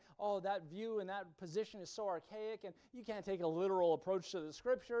and saying, oh, that view and that position is so archaic, and you can't take a literal approach to the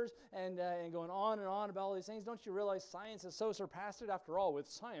Scriptures, and going on and on about all these things. Don't you realize science has so surpassed it? After all, with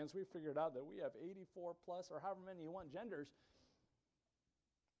science, we figured out that we have 84 plus, or however many you want, genders.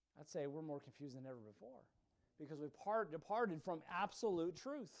 I'd say we're more confused than ever before, because we've departed from absolute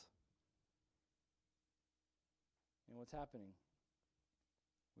truth. And what's happening?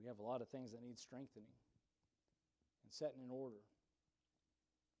 We have a lot of things that need strengthening and setting in order.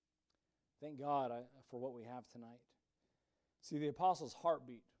 Thank God for what we have tonight. See, the apostles'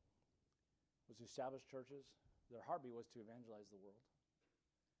 heartbeat was to establish churches. Their heartbeat was to evangelize the world.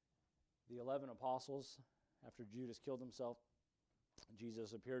 The 11 apostles, after Judas killed himself,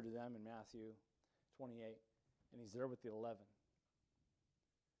 Jesus appeared to them in Matthew 28, and he's there with the 11.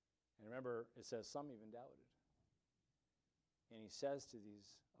 And remember, it says some even doubted. And he says to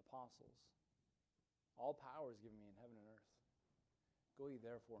these apostles, all power is given me in heaven and earth. Go ye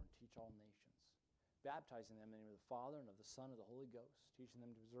therefore and teach all nations, baptizing them in the name of the Father and of the Son and of the Holy Ghost, teaching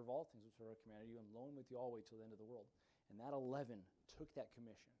them to observe all things which I have commanded you, and lo, I am with you always till the end of the world. And that 11 took that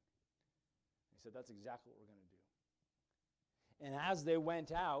commission. He said, that's exactly what we're going to do. And as they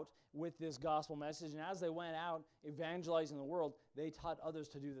went out with this gospel message, and as they went out evangelizing the world, they taught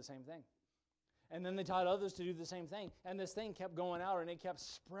others to do the same thing. And then they taught others to do the same thing. And this thing kept going out, and it kept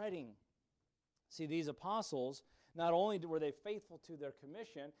spreading. See, these apostles, not only were they faithful to their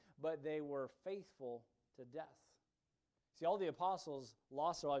commission, but they were faithful to death. See, all the apostles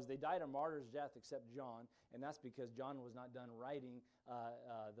lost their lives. They died a martyr's death except John, and that's because John was not done writing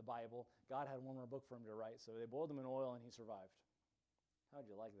the Bible. God had one more book for him to write, so they boiled him in oil, and he survived. How'd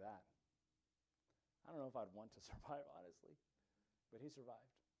you like that? I don't know if I'd want to survive, honestly, but he survived.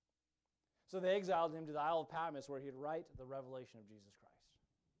 So they exiled him to the Isle of Patmos, where he'd write the revelation of Jesus Christ.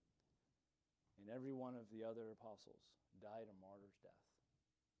 And every one of the other apostles died a martyr's death.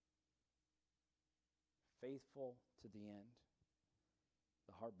 Faithful to the end.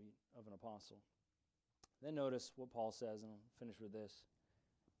 The heartbeat of an apostle. Then notice what Paul says, and I'll finish with this.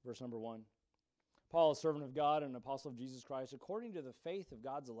 Verse number 1. Paul, a servant of God and an apostle of Jesus Christ, according to the faith of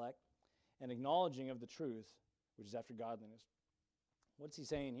God's elect, and acknowledging of the truth, which is after godliness. What's he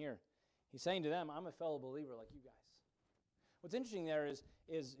saying here? He's saying to them, I'm a fellow believer like you guys. What's interesting there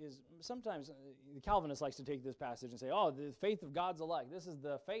is sometimes the Calvinist likes to take this passage and say, oh, the faith of God's elect. This is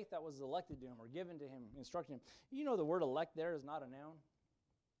the faith that was elected to him or given to him, instructing him. You know the word elect there is not a noun.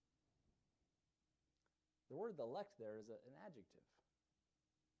 The word elect there is an adjective.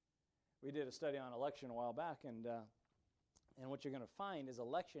 We did a study on election a while back, and what you're going to find is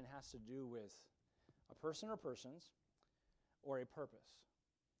election has to do with a person or persons or a purpose.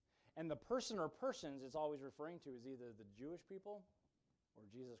 And the person or persons it's always referring to is either the Jewish people or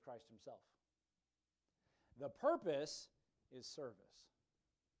Jesus Christ himself. The purpose is service.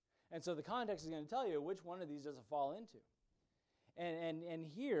 And so the context is going to tell you which one of these does it fall into. And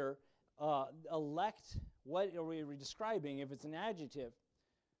here, elect, what are we describing? If it's an adjective,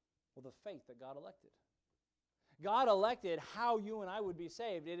 well, the faith that God elected. God elected how you and I would be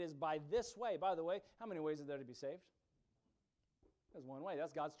saved. It is by this way. By the way, how many ways are there to be saved? There's one way.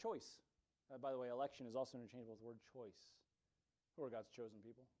 That's God's choice. By the way, election is also interchangeable with the word choice. Who are God's chosen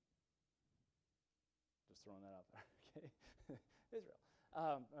people? Just throwing that out there. Okay,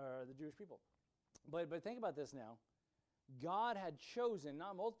 Israel, or the Jewish people. But think about this now. God had chosen,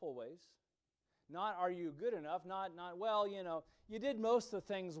 not multiple ways. Not are you good enough, not well, you did most of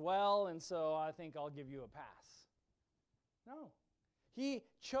the things well, and so I think I'll give you a pass. No. He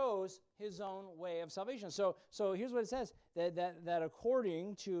chose his own way of salvation. So here's what it says, that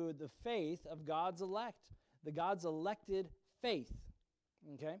according to the faith of God's elect, the God's elected faith.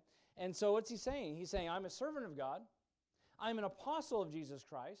 Okay? And so what's he saying? He's saying, I'm a servant of God. I'm an apostle of Jesus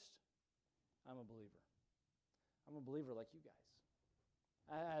Christ. I'm a believer. I'm a believer like you guys.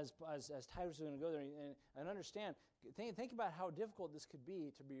 As Titus is going to go there and understand, think about how difficult this could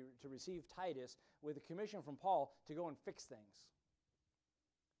be to receive Titus with a commission from Paul to go and fix things.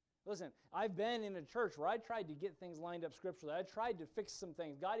 Listen, I've been in a church where I tried to get things lined up scripturally. I tried to fix some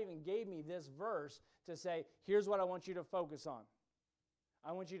things. God even gave me this verse to say, here's what I want you to focus on.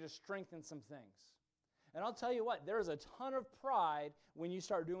 I want you to strengthen some things. And I'll tell you what, there is a ton of pride when you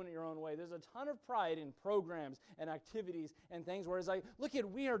start doing it your own way. There's a ton of pride in programs and activities and things where it's like, look,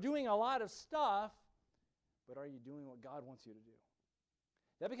 we are doing a lot of stuff, but are you doing what God wants you to do?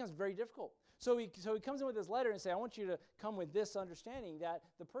 That becomes very difficult. So he comes in with this letter and says, I want you to come with this understanding that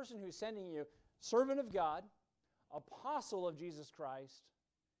the person who's sending you, servant of God, apostle of Jesus Christ,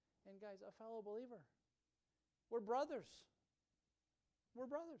 And guys, a fellow believer. We're brothers. We're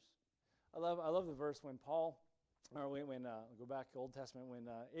brothers. I love the verse when Paul, or when go back to Old Testament, when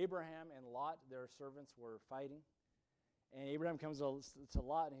Abraham and Lot, their servants, were fighting. And Abraham comes to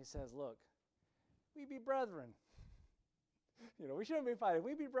Lot and he says, look, we be brethren. We shouldn't be fighting.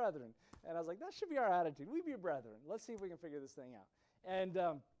 We be brethren. And I was like, that should be our attitude. We be brethren. Let's see if we can figure this thing out.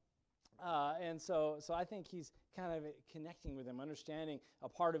 And so I think he's kind of connecting with him, understanding a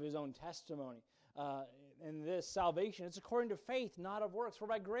part of his own testimony. And this salvation, it's according to faith, not of works. For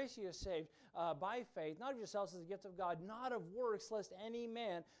by grace you are saved, by faith, not of yourselves as a gift of God, not of works, lest any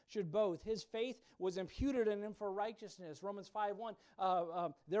man should boast. His faith was imputed in him for righteousness. Romans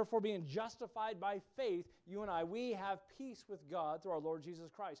 5:1, therefore being justified by faith, you and I, we have peace with God through our Lord Jesus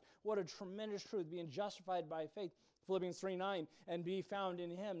Christ. What a tremendous truth, being justified by faith. Philippians 3:9, and be found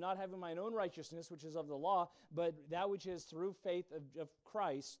in him, not having mine own righteousness, which is of the law, but that which is through faith of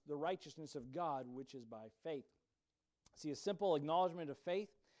Christ, the righteousness of God, which is by faith. See, a simple acknowledgement of faith,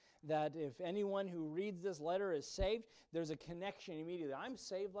 that if anyone who reads this letter is saved, there's a connection immediately. I'm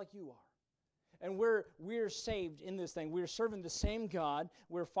saved like you are. And we're saved in this thing. We're serving the same God.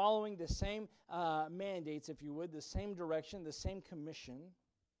 We're following the same mandates, if you would, the same direction, the same commission.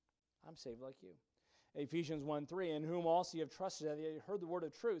 I'm saved like you. Ephesians 1:3, in whom also you have trusted, that you heard the word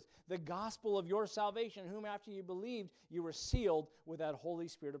of truth, the gospel of your salvation, whom after you believed, you were sealed with that Holy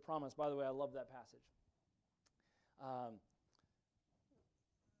Spirit of promise. By the way, I love that passage. I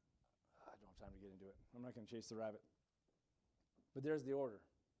don't have time to get into it. I'm not going to chase the rabbit. But there's the order.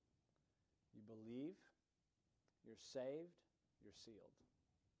 You believe, you're saved, you're sealed.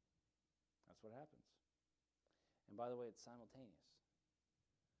 That's what happens. And by the way, it's simultaneous.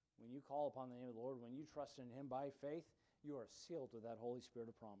 When you call upon the name of the Lord, when you trust in him by faith, you are sealed with that Holy Spirit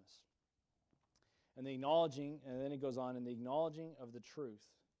of promise. And the acknowledging, and then it goes on, in the acknowledging of the truth,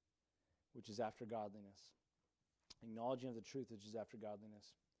 which is after godliness. Acknowledging of the truth, which is after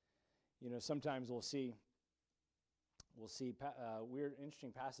godliness. Sometimes we'll see weird,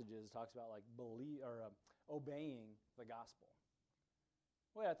 interesting passages. It talks about like obeying the gospel.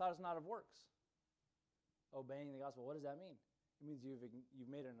 Wait, I thought it's not of works. Obeying the gospel. What does that mean? It means you've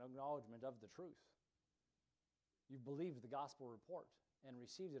made an acknowledgement of the truth. You've believed the gospel report and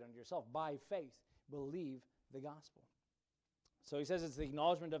received it unto yourself. By faith, believe the gospel. So he says it's the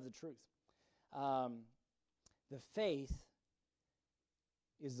acknowledgement of the truth. The faith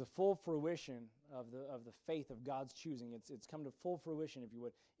is the full fruition of the faith of God's choosing. It's come to full fruition, if you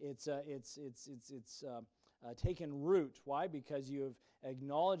would. It's taken root. Why? Because you have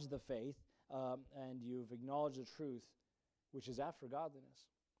acknowledged the faith and you've acknowledged the truth, which is after godliness.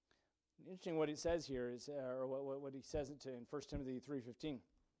 Interesting what it says here is, or what he says in 1 Timothy 3:15.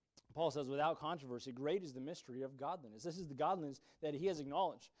 Paul says, without controversy, great is the mystery of godliness. This is the godliness that he has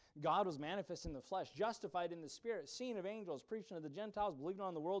acknowledged. God was manifest in the flesh, justified in the spirit, seen of angels, preached unto the Gentiles, believed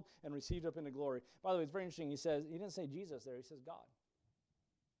on the world, and received up into glory. By the way, it's very interesting. He didn't say Jesus there, he says God.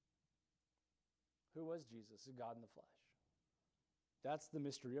 Who was Jesus? God in the flesh. That's the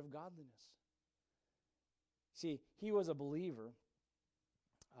mystery of godliness. See, he was a believer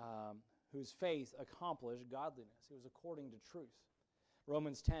whose faith accomplished godliness. It was according to truth.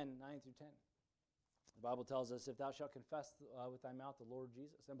 Romans 10:9-10. The Bible tells us, if thou shalt confess with thy mouth the Lord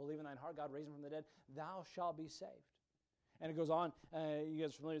Jesus, and believe in thine heart God raised him from the dead, thou shalt be saved. And it goes on, you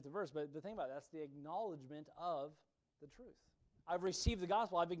guys are familiar with the verse, but the thing about it, that's the acknowledgement of the truth. I've received the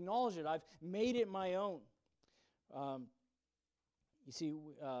gospel, I've acknowledged it, I've made it my own. You see,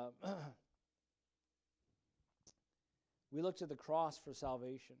 we look to the cross for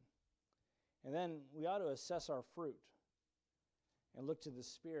salvation. And then we ought to assess our fruit and look to the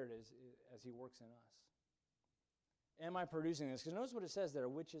Spirit as he works in us. Am I producing this? Because notice what it says there,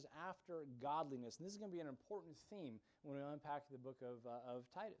 which is after godliness. And this is going to be an important theme when we unpack the book of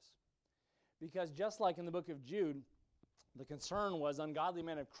Titus. Because just like in the book of Jude, the concern was ungodly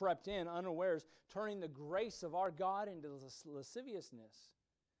men have crept in unawares, turning the grace of our God into lasciviousness.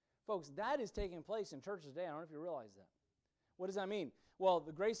 Folks, that is taking place in churches today. I don't know if you realize that. What does that mean? Well,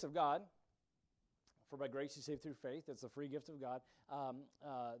 the grace of God, for by grace you saved through faith, it's the free gift of God.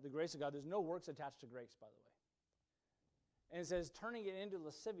 The grace of God, there's no works attached to grace, by the way. And it says turning it into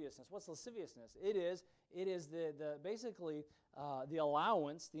lasciviousness. What's lasciviousness? It is the basically the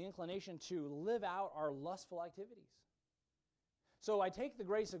allowance, the inclination to live out our lustful activities. So I take the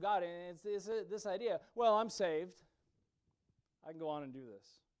grace of God, and it's this idea, well, I'm saved. I can go on and do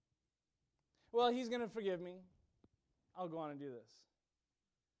this. Well, he's going to forgive me. I'll go on and do this.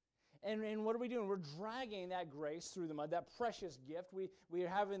 And what are we doing? We're dragging that grace through the mud, that precious gift. We are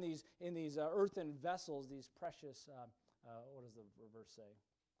having these earthen vessels, these precious, what does the verse say?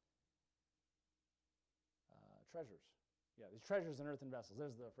 treasures. Yeah, these treasures in earthen vessels.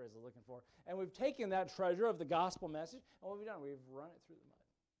 There's the phrase I was looking for. And we've taken that treasure of the gospel message, and what we've done, we've run it through the mud.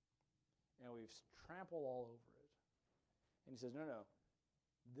 And we've trampled all over it. And he says, no.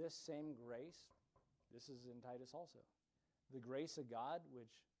 This same grace, this is in Titus also. The grace of God,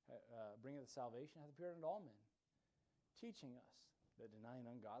 which bringeth salvation, hath appeared unto all men, teaching us that denying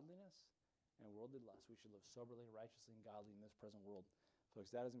ungodliness and worldly lust, we should live soberly, righteously, and godly in this present world.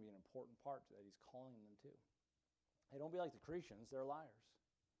 Folks, that is going to be an important part that he's calling them to. Hey, don't be like the Cretians. They're liars.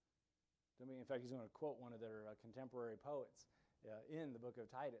 In fact, he's going to quote one of their contemporary poets in the book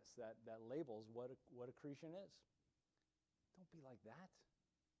of Titus that labels what a Cretan is. Don't be like that.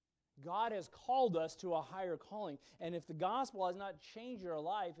 God has called us to a higher calling. And if the gospel has not changed your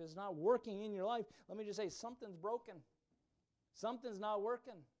life, is not working in your life, let me just say, something's broken. Something's not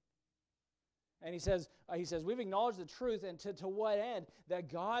working. And he says, we've acknowledged the truth, and to what end?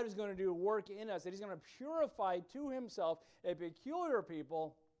 That God is going to do work in us, that he's going to purify to himself a peculiar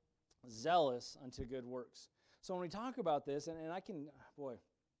people, zealous unto good works. So when we talk about this, and I can't wait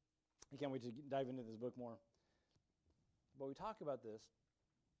to dive into this book more. But we talk about this,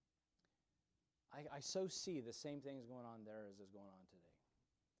 I so see the same things going on there as is going on today.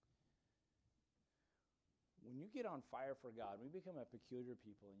 When you get on fire for God, when you become a peculiar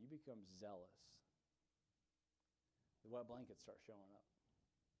people and you become zealous, the wet blankets start showing up.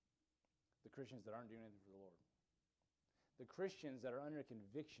 The Christians that aren't doing anything for the Lord. The Christians that are under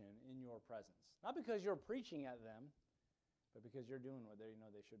conviction in your presence. Not because you're preaching at them, but because you're doing what they know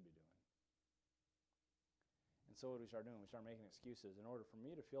they should be doing. And so what do we start doing? We start making excuses. In order for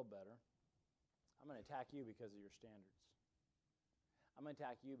me to feel better, I'm going to attack you because of your standards. I'm going to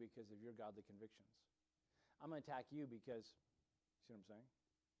attack you because of your godly convictions. I'm going to attack you because, see what I'm saying?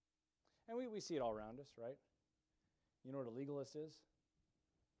 And we see it all around us, right? You know what a legalist is?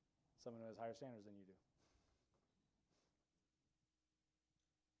 Someone who has higher standards than you do.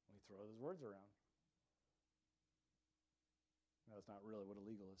 We throw those words around. No, that's not really what a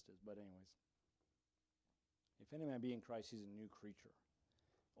legalist is, but anyways. If any man be in Christ, he's a new creature.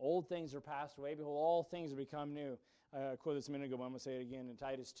 Old things are passed away. Behold, all things are become new. I quoted this a minute ago, but I'm going to say it again in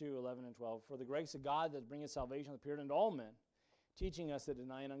Titus 2, 11 and 12. For the grace of God that bringeth salvation appeared unto all men, teaching us that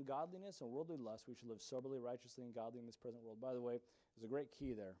denying ungodliness and worldly lust, we should live soberly, righteously, and godly in this present world. By the way, there's a great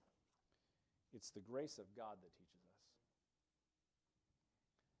key there. It's the grace of God that teaches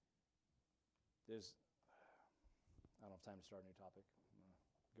us. I don't have time to start a new topic. I'm going to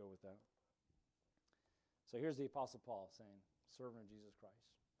go with that. So here's the Apostle Paul saying, servant of Jesus Christ.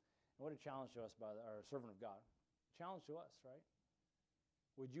 And what a challenge to us or servant of God. Challenge to us, right?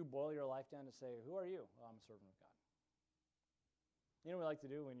 Would you boil your life down to say, who are you? Well, I'm a servant of God. You know what we like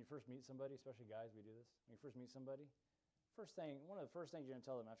to do when you first meet somebody, especially guys, we do this. When you first meet somebody, one of the first things you're going to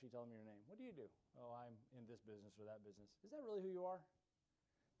tell them after you tell them your name, what do you do? Oh, I'm in this business or that business. Is that really who you are?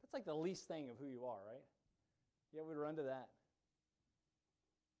 That's like the least thing of who you are, right? Yeah, we'd run to that.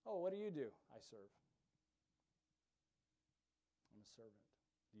 Oh, what do you do? I serve. I'm a servant.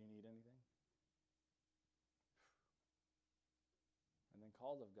 Do you need anything? And then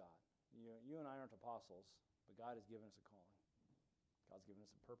called of God. You and I aren't apostles, but God has given us a calling. God's given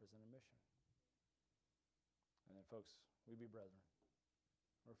us a purpose and a mission. And then, folks, we be brethren.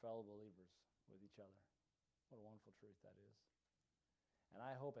 We're fellow believers with each other. What a wonderful truth that is. And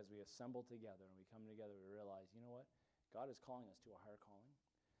I hope as we assemble together and we come together, we realize, you know what? God is calling us to a higher calling.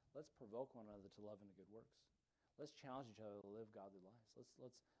 Let's provoke one another to love and to good works. Let's challenge each other to live godly lives.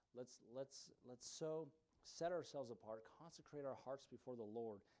 Let's so set ourselves apart, consecrate our hearts before the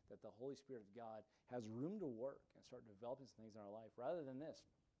Lord, that the Holy Spirit of God has room to work and start developing some things in our life. Rather than this,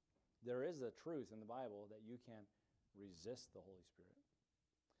 there is a truth in the Bible that you can resist the Holy Spirit,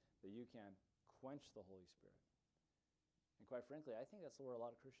 that you can quench the Holy Spirit. And quite frankly, I think that's where a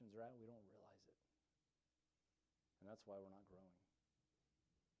lot of Christians are at. We don't realize it. And that's why we're not growing.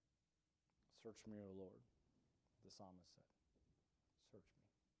 Search me, O Lord, the psalmist said. Search me.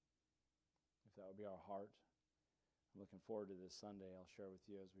 If that would be our heart, I'm looking forward to this Sunday. I'll share with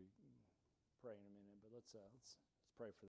you as we pray in a minute. But let's pray for